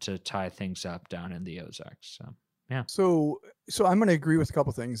for them to tie things up down in the Ozarks. So, yeah. So I'm going to agree with a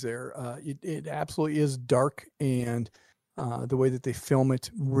couple things there. It absolutely is dark, and the way that they film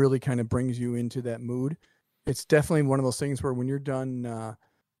it really kind of brings you into that mood. It's definitely one of those things where when you're done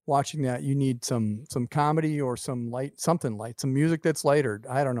watching that, you need some comedy or some some music that's lighter.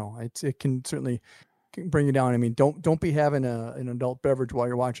 I don't know. It can certainly bring you down. I mean, don't be having an adult beverage while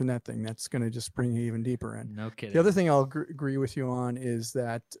you're watching that thing. That's going to just bring you even deeper in. No kidding. The other thing I'll agree with you on is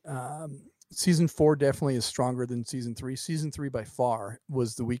that season 4 definitely is stronger than season 3. Season 3 by far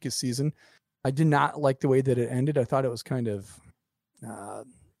was the weakest season. I did not like the way that it ended. I thought it was kind of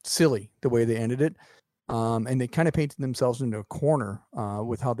silly the way they ended it. And they kind of painted themselves into a corner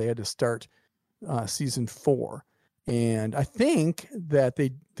with how they had to start season 4. And I think that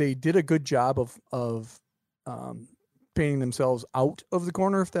they did a good job of painting themselves out of the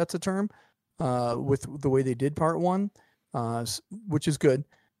corner, if that's a term, with the way they did part 1, which is good.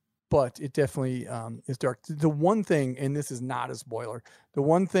 But it definitely is dark. The one thing, and this is not a spoiler, the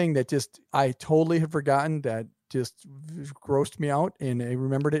one thing that just I totally had forgotten that just grossed me out, and I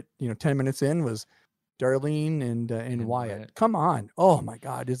remembered it, 10 minutes in, was Darlene and Wyatt. Come on. Oh my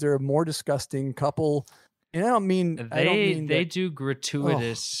God. Is there a more disgusting couple? And I don't mean they do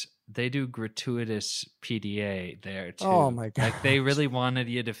gratuitous PDA there too. Oh my God. Like they really wanted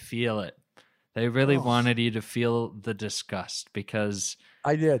you to feel it. They really wanted you to feel the disgust, because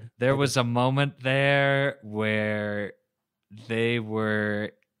I did. There was a moment there where they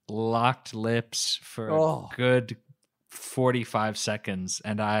were locked lips for a good 45 seconds,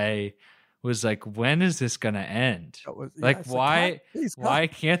 and I was like, when is this gonna end? Why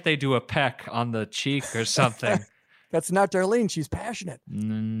can't they do a peck on the cheek or something? That's not Darlene. She's passionate.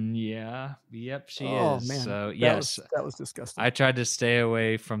 Yeah. Yep, she is. Man. So yes, that was disgusting. I tried to stay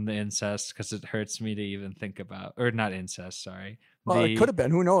away from the incest because it hurts me to even think about, or not incest, sorry. Well, it could have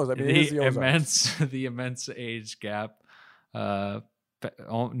been. Who knows? I mean, it is the immense age gap, verging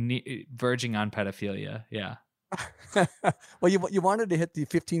on pedophilia. Yeah. Well, you wanted to hit the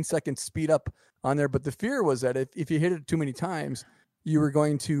 15-second speed up on there, but the fear was that if you hit it too many times, you were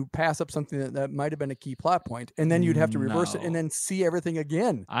going to pass up something that might have been a key plot point, and then you'd have to reverse it and then see everything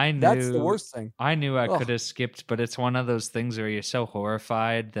again. That's the worst thing. I knew I could have skipped, but it's one of those things where you're so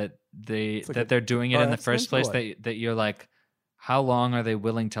horrified that they're doing it in the first place that you're like, how long are they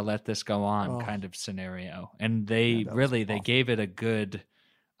willing to let this go on, kind of scenario. And they gave it a good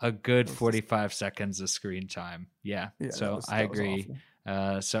 45 seconds of screen time. Yeah. So I agree.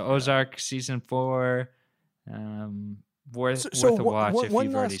 So Ozark season 4, worth a watch if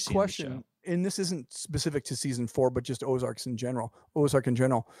you've already seen the show. And this isn't specific to season 4, but just Ozark in general.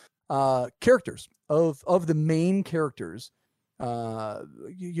 Characters of the main characters.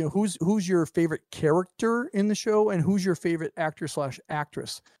 Who's your favorite character in the show, and who's your favorite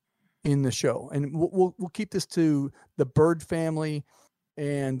actor/actress in the show? And we'll keep this to the Bird family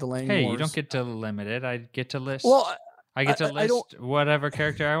and the Langmores. Hey, you don't get to limit it. I get to list. Well, I get to list whatever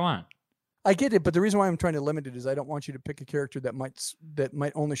character I want. I get it, but the reason why I'm trying to limit it is I don't want you to pick a character that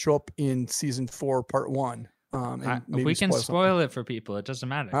might only show up in season 4, part 1. We can spoil it for people. It doesn't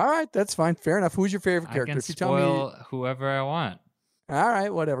matter. All right, that's fine. Fair enough. Who's your favorite character? I can spoil whoever I want. All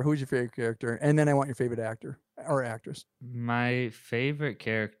right, whatever. Who's your favorite character? And then I want your favorite actor or actress. My favorite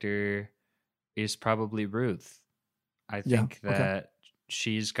character is probably Ruth. I think that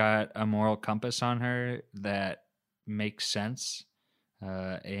she's got a moral compass on her that makes sense.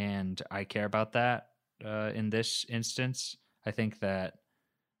 And I care about that in this instance. I think that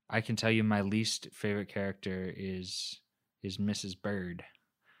I can tell you my least favorite character is Mrs. Bird.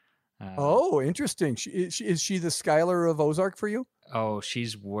 Interesting. Is she the Skylar of Ozark for you? Oh,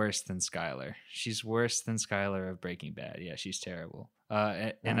 she's worse than Skylar. She's worse than Skylar of Breaking Bad. Yeah, she's terrible.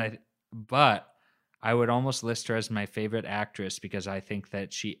 But I would almost list her as my favorite actress because I think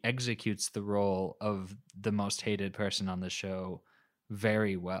that she executes the role of the most hated person on the show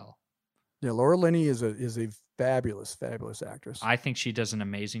very well. Yeah, Laura Linney is a fabulous actress. I think she does an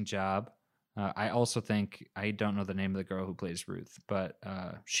amazing job. I also think, I don't know the name of the girl who plays Ruth, but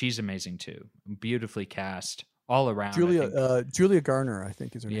she's amazing too. Beautifully cast all around. Julia Garner, I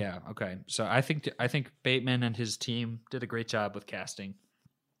think is her name. Yeah. Okay. So I think Bateman and his team did a great job with casting.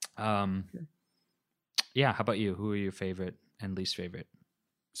 Yeah. How about you? Who are your favorite and least favorite?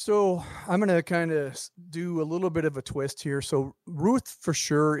 So I'm going to kind of do a little bit of a twist here. So Ruth for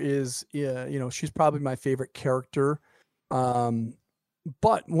sure is, she's probably my favorite character.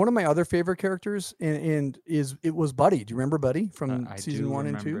 But one of my other favorite characters it was Buddy. Do you remember Buddy from season 1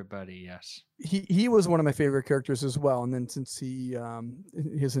 and 2? I remember Buddy, yes. He was one of my favorite characters as well. And then since he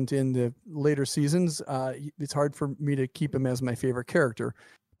isn't in the later seasons, it's hard for me to keep him as my favorite character.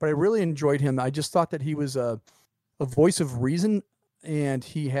 But I really enjoyed him. I just thought that he was a voice of reason, and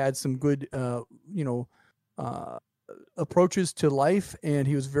he had some good, approaches to life, and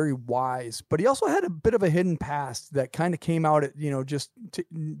he was very wise. But he also had a bit of a hidden past that kind of came out at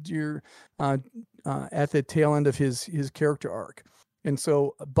at the tail end of his character arc. And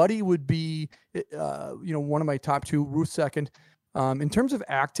so Buddy would be, one of my top 2, Ruth second. In terms of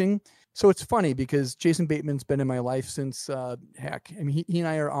acting, so it's funny because Jason Bateman's been in my life since heck. I mean, he and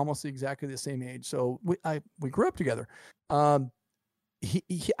I are almost exactly the same age, so we grew up together. I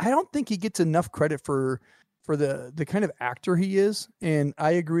don't think he gets enough credit for for the kind of actor he is. And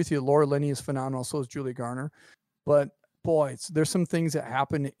I agree with you. Laura Linney is phenomenal. So is Julie Garner. But boy, there's some things that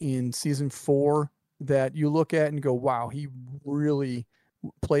happen in season 4 that you look at and go, wow, he really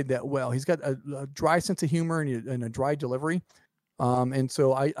played that well. He's got a dry sense of humor and a dry delivery. And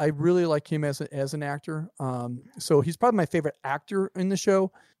so I really like him as an actor. So he's probably my favorite actor in the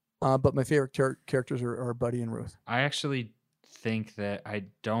show. But my favorite characters are Buddy and Ruth. I actually think that I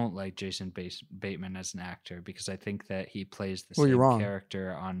don't like Jason Bateman as an actor because I think that he plays the same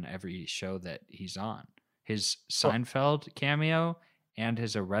character on every show that he's on. His Seinfeld cameo and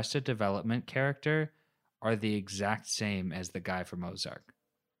his Arrested Development character are the exact same as the guy from Ozark.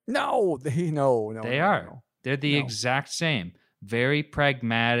 No, they are. No. They're the exact same. Very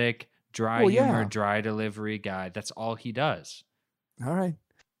pragmatic, dry humor, dry delivery guy. That's all he does. All right.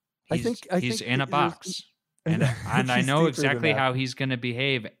 He's in a box. And I know exactly how he's going to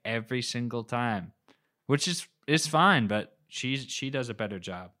behave every single time, which is fine, but she does a better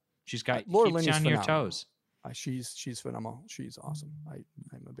job. She's got keeps you on your toes. She's phenomenal. She's awesome. I'm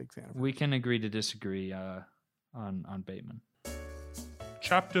a big fan of her. We can agree to disagree on Bateman.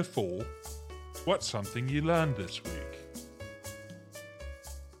 Chapter 4. What's something you learned this week?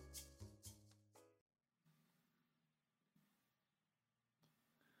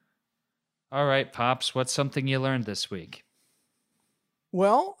 All right, Pops, what's something you learned this week?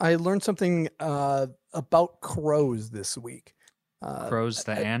 Well, I learned something about crows this week. Crows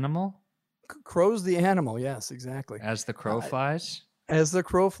the animal? Crows the animal, yes, exactly. As the crow flies? As the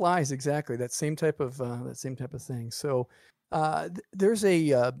crow flies, exactly. That same type of thing. So there's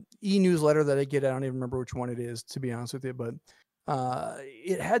a e-newsletter that I get. I don't even remember which one it is, to be honest with you, but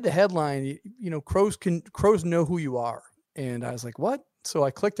it had the headline, crows know who you are. And I was like, what? So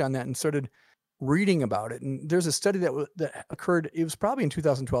I clicked on that and started reading about it. And there's a study that occurred. It was probably in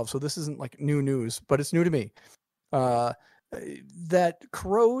 2012. So this isn't like new news, but it's new to me. That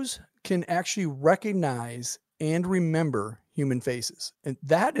crows can actually recognize and remember human faces. And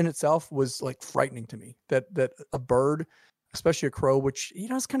that in itself was like frightening to me, that a bird, especially a crow, which,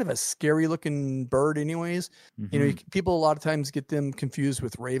 is kind of a scary looking bird anyways. Mm-hmm. People a lot of times get them confused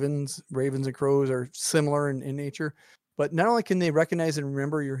with ravens. Ravens and crows are similar in nature. But not only can they recognize and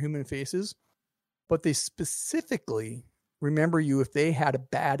remember your human faces, but they specifically remember you if they had a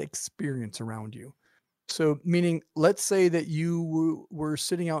bad experience around you. So meaning, let's say that you were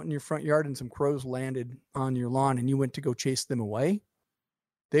sitting out in your front yard and some crows landed on your lawn and you went to go chase them away.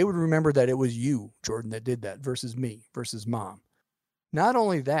 They would remember that it was you, Jordan, that did that versus me, versus mom. Not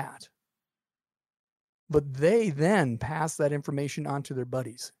only that, but they then pass that information on to their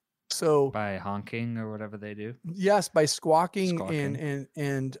buddies. So by honking or whatever they do. Yes, by squawking.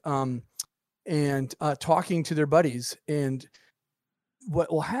 and talking to their buddies. And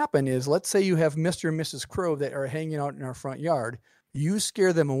what will happen is, let's say you have Mr. and Mrs. Crow that are hanging out in our front yard. You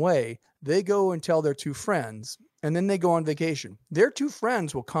scare them away. They go and tell their two friends, and then they go on vacation. Their two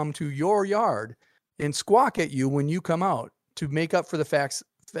friends will come to your yard and squawk at you when you come out to make up for the fact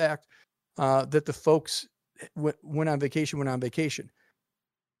that the folks went on vacation.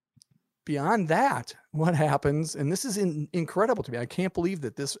 Beyond that, what happens, and this is incredible to me, I can't believe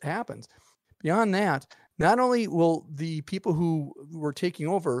that this happens. Beyond that, not only will the people who were taking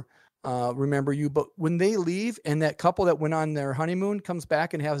over remember you, but when they leave and that couple that went on their honeymoon comes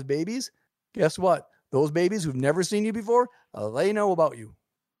back and has babies, guess what? Those babies who've never seen you before, they know about you.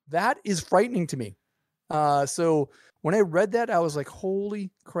 That is frightening to me. So when I read that, I was like,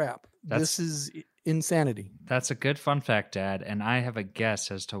 holy crap, this is insanity. That's a good fun fact, Dad, and I have a guess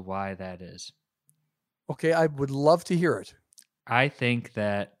as to why that is. Okay, I would love to hear it. I think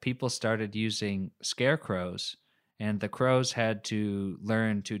that people started using scarecrows, and the crows had to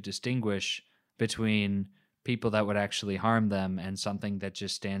learn to distinguish between people that would actually harm them and something that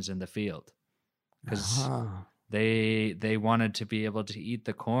just stands in the field. Because they wanted to be able to eat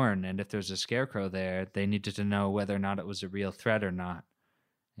the corn, and if there's a scarecrow there, they needed to know whether or not it was a real threat or not.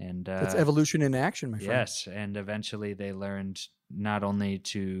 And that's evolution in action, my friend. Yes, and eventually they learned not only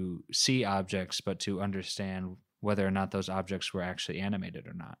to see objects, but to understand whether or not those objects were actually animated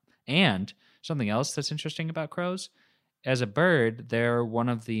or not. And something else that's interesting about crows, as a bird, they're one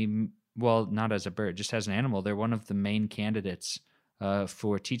of the, well, not as a bird, just as an animal, they're one of the main candidates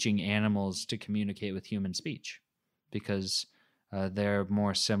for teaching animals to communicate with human speech, because they're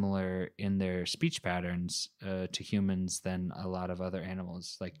more similar in their speech patterns to humans than a lot of other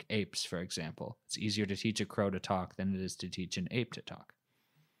animals, like apes, for example. It's easier to teach a crow to talk than it is to teach an ape to talk.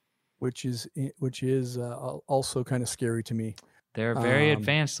 Which is also kind of scary to me. They're very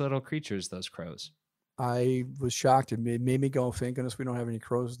advanced little creatures, those crows. I was shocked. It made me go, thank goodness we don't have any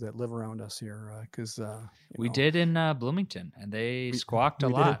crows that live around us here, because We did in Bloomington, and they squawked a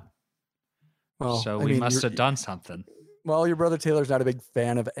we did? lot. Well, So I we mean, must have done something. Well, your brother Taylor's not a big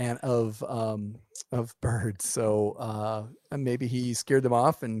fan of birds, so maybe he scared them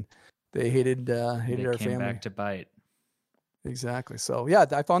off, and they hated They our came family. back to bite. Exactly. So yeah,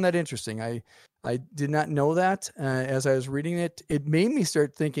 I found that interesting. I did not know that. As I was reading it, it made me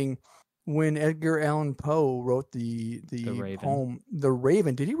start thinking, when Edgar Allan Poe wrote the Raven. poem The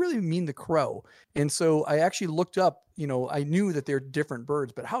Raven, did he really mean the crow? And so I actually looked up, I knew that they're different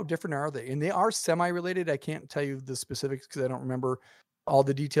birds, but how different are they? And they are semi-related. I can't tell you the specifics because I don't remember all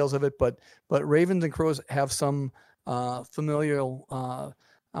the details of it, but ravens and crows have some familial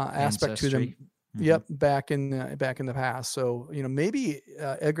aspect to them. Ancestry. Mhm. Yep, back in the past. So maybe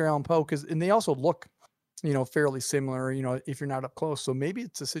Edgar Allan Poe, and they also look fairly similar. If you're not up close, so maybe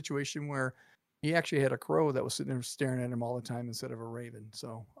it's a situation where he actually had a crow that was sitting there staring at him all the time instead of a raven.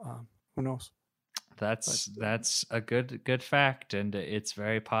 So who knows? That's a good fact, and it's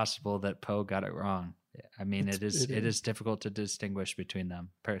very possible that Poe got it wrong. I mean, it is difficult to distinguish between them.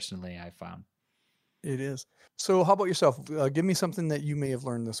 Personally, I found it is. So how about yourself? Give me something that you may have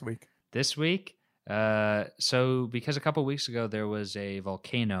learned this week. This week, so because a couple weeks ago there was a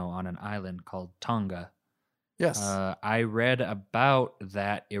volcano on an island called Tonga. Yes. I read about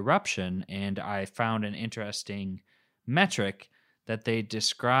that eruption, and I found an interesting metric that they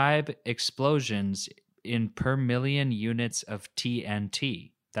describe explosions in per million units of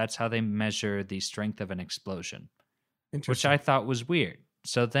TNT. That's how they measure the strength of an explosion, which I thought was weird.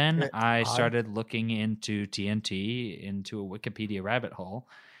 So then I started looking into TNT, into a Wikipedia rabbit hole.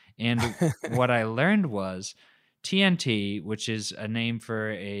 And what I learned was TNT, which is a name for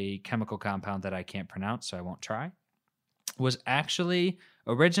a chemical compound that I can't pronounce, so I won't try, was actually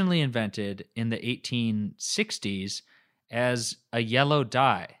originally invented in the 1860s as a yellow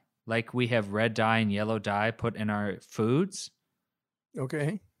dye. Like we have red dye and yellow dye put in our foods.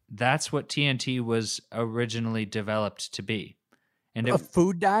 Okay. That's what TNT was originally developed to be. And a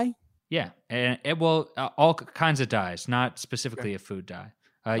food dye? Yeah. And all kinds of dyes, not specifically a food dye.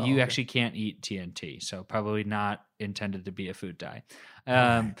 You actually can't eat TNT, so probably not intended to be a food dye.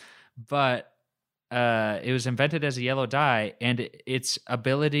 But it was invented as a yellow dye, and its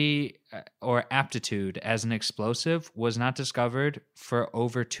ability or aptitude as an explosive was not discovered for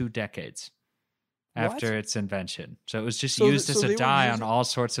over 2 decades after its invention. So it was just used as a dye on all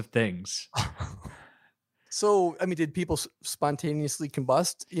sorts of things. So, I mean, did people spontaneously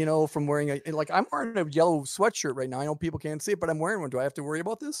combust, from wearing I'm wearing a yellow sweatshirt right now. I know people can't see it, but I'm wearing one. Do I have to worry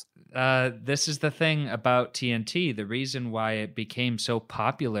about this? This is the thing about TNT. The reason why it became so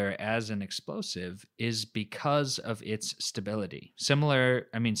popular as an explosive is because of its stability.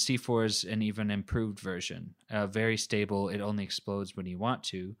 C4 is an even improved version. Very stable. It only explodes when you want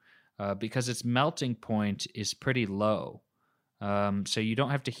to, because its melting point is pretty low. So you don't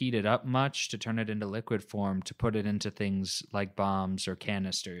have to heat it up much to turn it into liquid form to put it into things like bombs or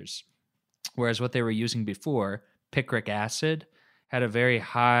canisters. Whereas what they were using before, picric acid, had a very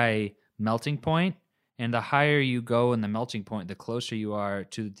high melting point, and the higher you go in the melting point, the closer you are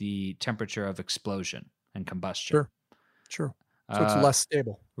to the temperature of explosion and combustion. Sure. So it's less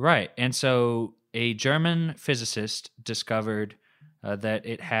stable. Right. And so a German physicist discovered that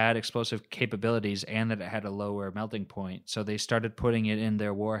it had explosive capabilities and that it had a lower melting point. So they started putting it in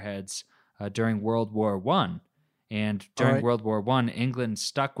their warheads during World War I. And during World War I, England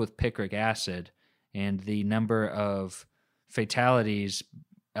stuck with picric acid, and the number of fatalities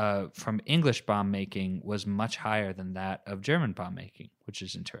from English bomb making was much higher than that of German bomb making, which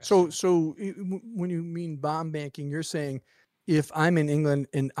is interesting. So when you mean bomb making, you're saying if I'm in England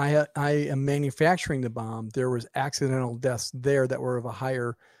and I am manufacturing the bomb, there was accidental deaths there that were of a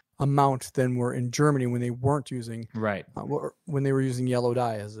higher amount than were in Germany when they weren't using when they were using yellow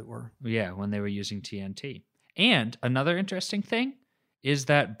dye, as it were. Yeah, when they were using TNT. And another interesting thing is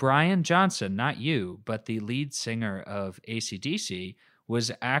that Brian Johnson, not you, but the lead singer of AC/DC,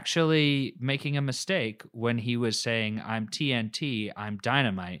 was actually making a mistake when he was saying, I'm TNT, I'm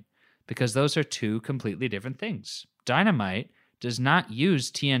dynamite, because those are two completely different things. Dynamite does not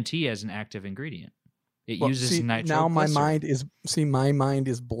use TNT as an active ingredient. It uses nitroglycerin. Now my mind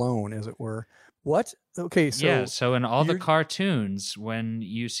is blown, as it were. What? Okay, so in all the cartoons, when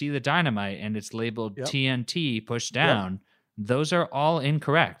you see the dynamite and it's labeled TNT pushed down, those are all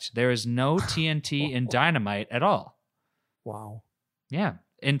incorrect. There is no TNT in dynamite at all. Wow. Yeah.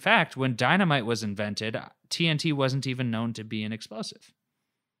 In fact, when dynamite was invented, TNT wasn't even known to be an explosive.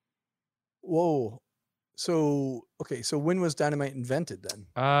 Whoa. okay, so when was dynamite invented then?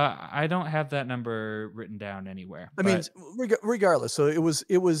 I don't have that number written down anywhere. I mean, but regardless, so it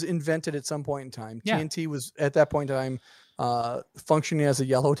was invented at some point in time. Yeah. TNT was at that point in time functioning as a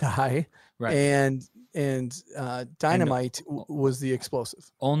yellow dye, right. and dynamite was the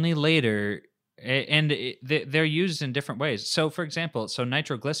explosive. Only later, and they're used in different ways. So, for example,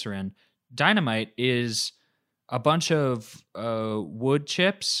 nitroglycerin, dynamite is a bunch of wood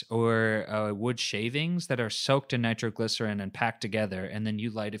chips or wood shavings that are soaked in nitroglycerin and packed together, and then you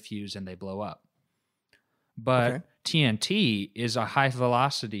light a fuse and they blow up. But TNT is a high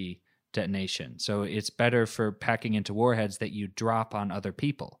velocity detonation, so it's better for packing into warheads that you drop on other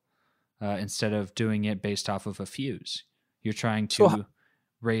people instead of doing it based off of a fuse. You're trying to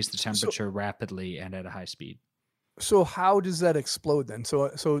raise the temperature rapidly and at a high speed. So how does that explode then?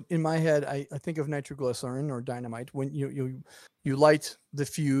 So in my head, I think of nitroglycerin or dynamite. When you light the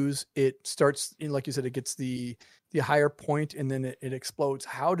fuse, it starts, like you said, it gets the higher point and then it explodes.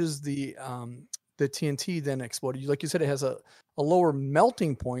 How does the TNT then explode? Like you said, it has a lower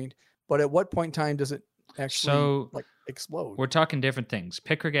melting point, but at what point in time does it actually explode? We're talking different things.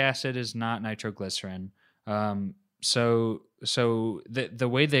 Picric acid is not nitroglycerin. So the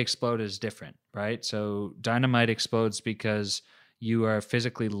way they explode is different, right? So dynamite explodes because you are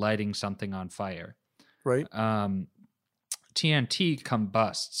physically lighting something on fire. Right. TNT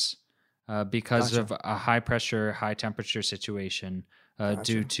combusts because of a high pressure, high temperature situation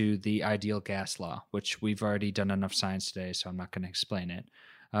due to the ideal gas law, which we've already done enough science today, so I'm not going to explain it.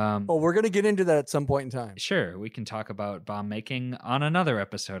 Well, we're going to get into that at some point in time. Sure, we can talk about bomb making on another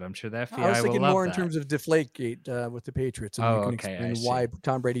episode. I'm sure the FBI will love that. I was thinking more in terms of Deflategate with the Patriots, and we can explain why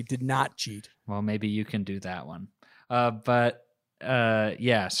Tom Brady did not cheat. Well, maybe you can do that one. But so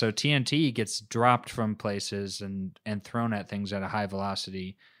TNT gets dropped from places and thrown at things at a high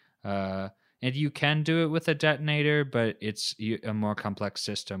velocity. And you can do it with a detonator, but it's a more complex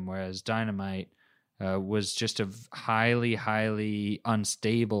system, whereas dynamite was just a highly, highly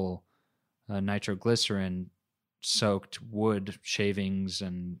unstable nitroglycerin soaked wood shavings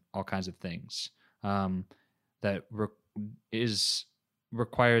and all kinds of things that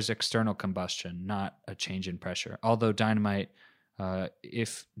requires external combustion, not a change in pressure. Although dynamite,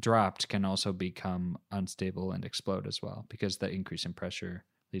 if dropped, can also become unstable and explode as well, because the increase in pressure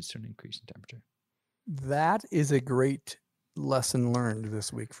leads to an increase in temperature. That is a great lesson learned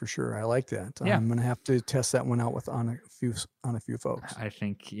this week for sure. I like that. Yeah. I'm gonna have to test that one out on a few folks. I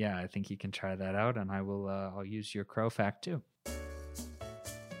think you can try that out, and I will. I'll use your crow fact too.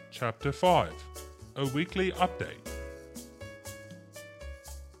 Chapter 5, a weekly update.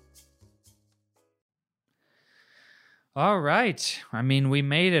 All right. I mean, we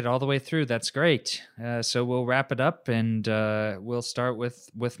made it all the way through. That's great. So we'll wrap it up, and we'll start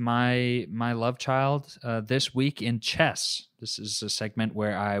with my love child this week in chess. This is a segment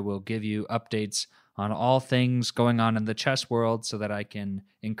where I will give you updates on all things going on in the chess world, so that I can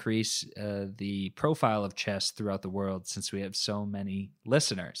increase the profile of chess throughout the world, since we have so many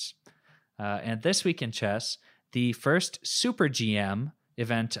listeners. And this week in chess, the first Super GM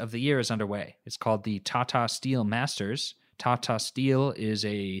event of the year is underway. It's called the Tata Steel Masters. Tata Steel is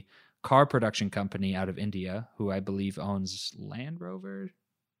a car production company out of India who I believe owns Land Rover.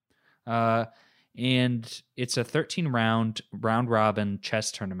 And it's a 13-round round-robin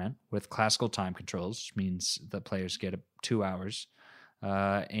chess tournament with classical time controls, which means the players get 2 hours.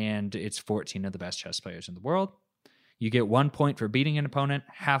 And it's 14 of the best chess players in the world. You get 1 point for beating an opponent,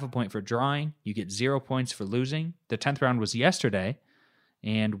 half a point for drawing. You get 0 points for losing. The 10th round was yesterday.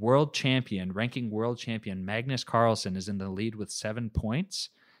 And ranking world champion Magnus Carlsen is in the lead with 7 points.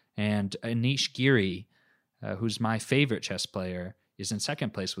 And Anish Giri, who's my favorite chess player, is in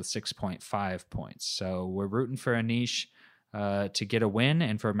second place with 6.5 points. So we're rooting for Anish to get a win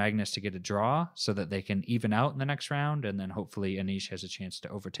and for Magnus to get a draw, so that they can even out in the next round. And then hopefully Anish has a chance to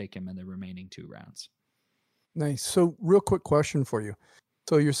overtake him in the remaining 2 rounds. Nice. So real quick question for you.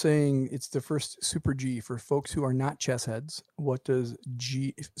 So you're saying it's the first Super G for folks who are not chess heads. What does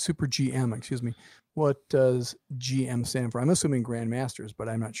Super GM, what does GM stand for? I'm assuming Grandmasters, but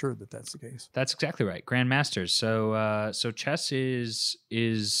I'm not sure that that's the case. That's exactly right. Grandmasters. So chess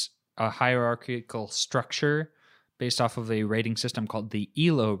is a hierarchical structure based off of a rating system called the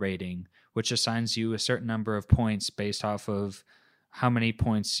ELO rating, which assigns you a certain number of points based off of how many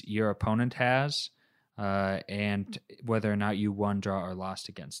points your opponent has. And whether or not you won, draw, or lost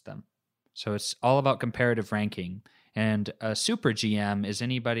against them. So it's all about comparative ranking. And a Super GM is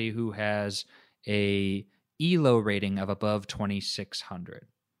anybody who has a ELO rating of above 2,600.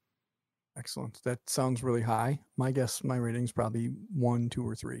 Excellent. That sounds really high. My guess, my rating's probably 1, 2,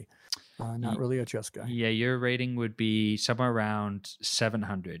 or 3. Not really a chess guy. Yeah, your rating would be somewhere around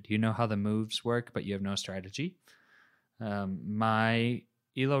 700. You know how the moves work, but you have no strategy. My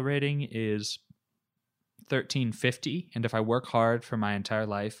ELO rating is 1350, and if I work hard for my entire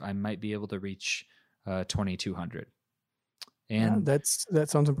life, I might be able to reach 2200. And that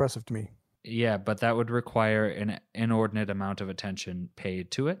sounds impressive to me. yeah, but that would require an inordinate amount of attention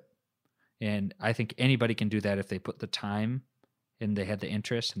paid to it. And I think anybody can do that if they put the time and they had the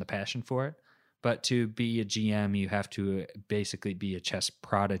interest and the passion for it. But to be a GM, you have to basically be a chess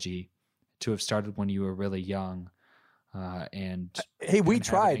prodigy, to have started when you were really young. And hey, we have it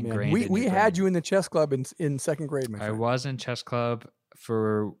tried, man. ingrained We in we your had brain. you in the chess club in second grade, my I friend. was in chess club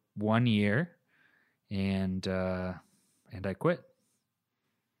for 1 year, and I quit.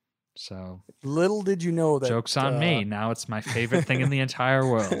 So Little did you know that. joke's on me. Now it's my favorite thing in the entire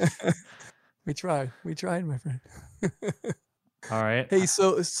world. We tried, my friend. All right. Hey,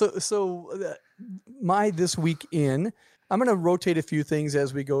 so my this week in, I'm going to rotate a few things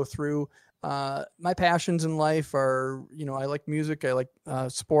as we go through. My passions in life are, I like music, I like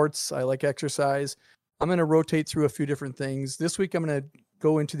sports, I like exercise. I'm going to rotate through a few different things. This week, I'm going to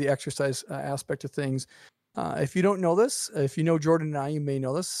go into the exercise aspect of things. If you don't know this, if you know Jordan and I, you may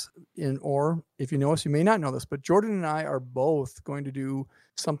know this, or if you know us, you may not know this, but Jordan and I are both going to do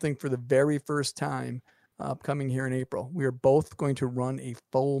something for the very first time upcoming here in April. We are both going to run a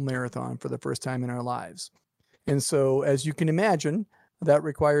full marathon for the first time in our lives. And so, as you can imagine, that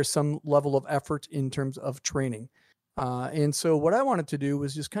requires some level of effort in terms of training. And so what I wanted to do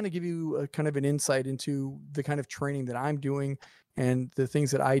was just kind of give you a kind of an insight into the kind of training that I'm doing and the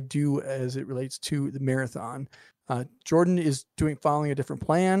things that I do as it relates to the marathon. Jordan is following a different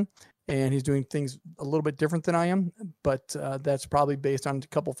plan, and he's doing things a little bit different than I am, but that's probably based on a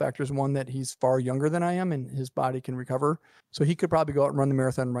couple factors. One, that he's far younger than I am and his body can recover. So he could probably go out and run the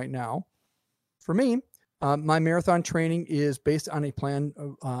marathon right now. For me, my marathon training is based on a plan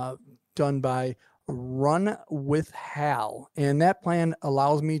done by Run with Hal. And that plan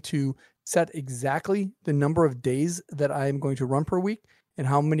allows me to set exactly the number of days that I am going to run per week and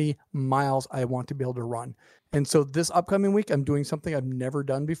how many miles I want to be able to run. And so this upcoming week, I'm doing something I've never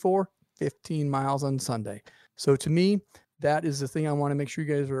done before, 15 miles on Sunday. So to me, that is the thing I want to make sure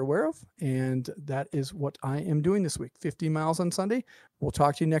you guys are aware of. And that is what I am doing this week, 15 miles on Sunday. We'll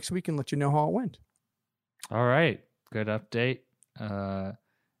talk to you next week and let you know how it went. All right. Good update.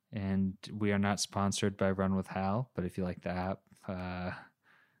 And we are not sponsored by Run with Hal, but if you like the app,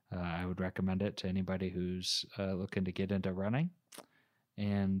 I would recommend it to anybody who's looking to get into running.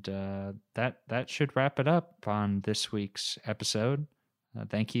 And that should wrap it up on this week's episode.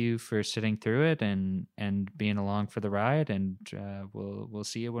 Thank you for sitting through it and being along for the ride. And we'll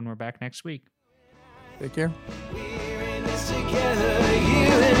see you when we're back next week. Take care. We're in this together, you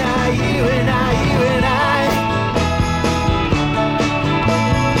and I, you and I, you and I.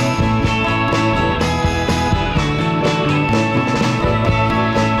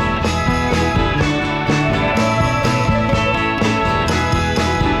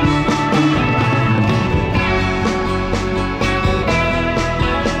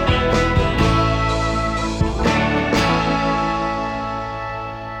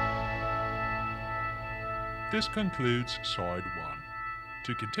 This concludes side 1.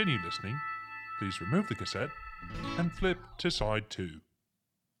 To continue listening, please remove the cassette and flip to side 2.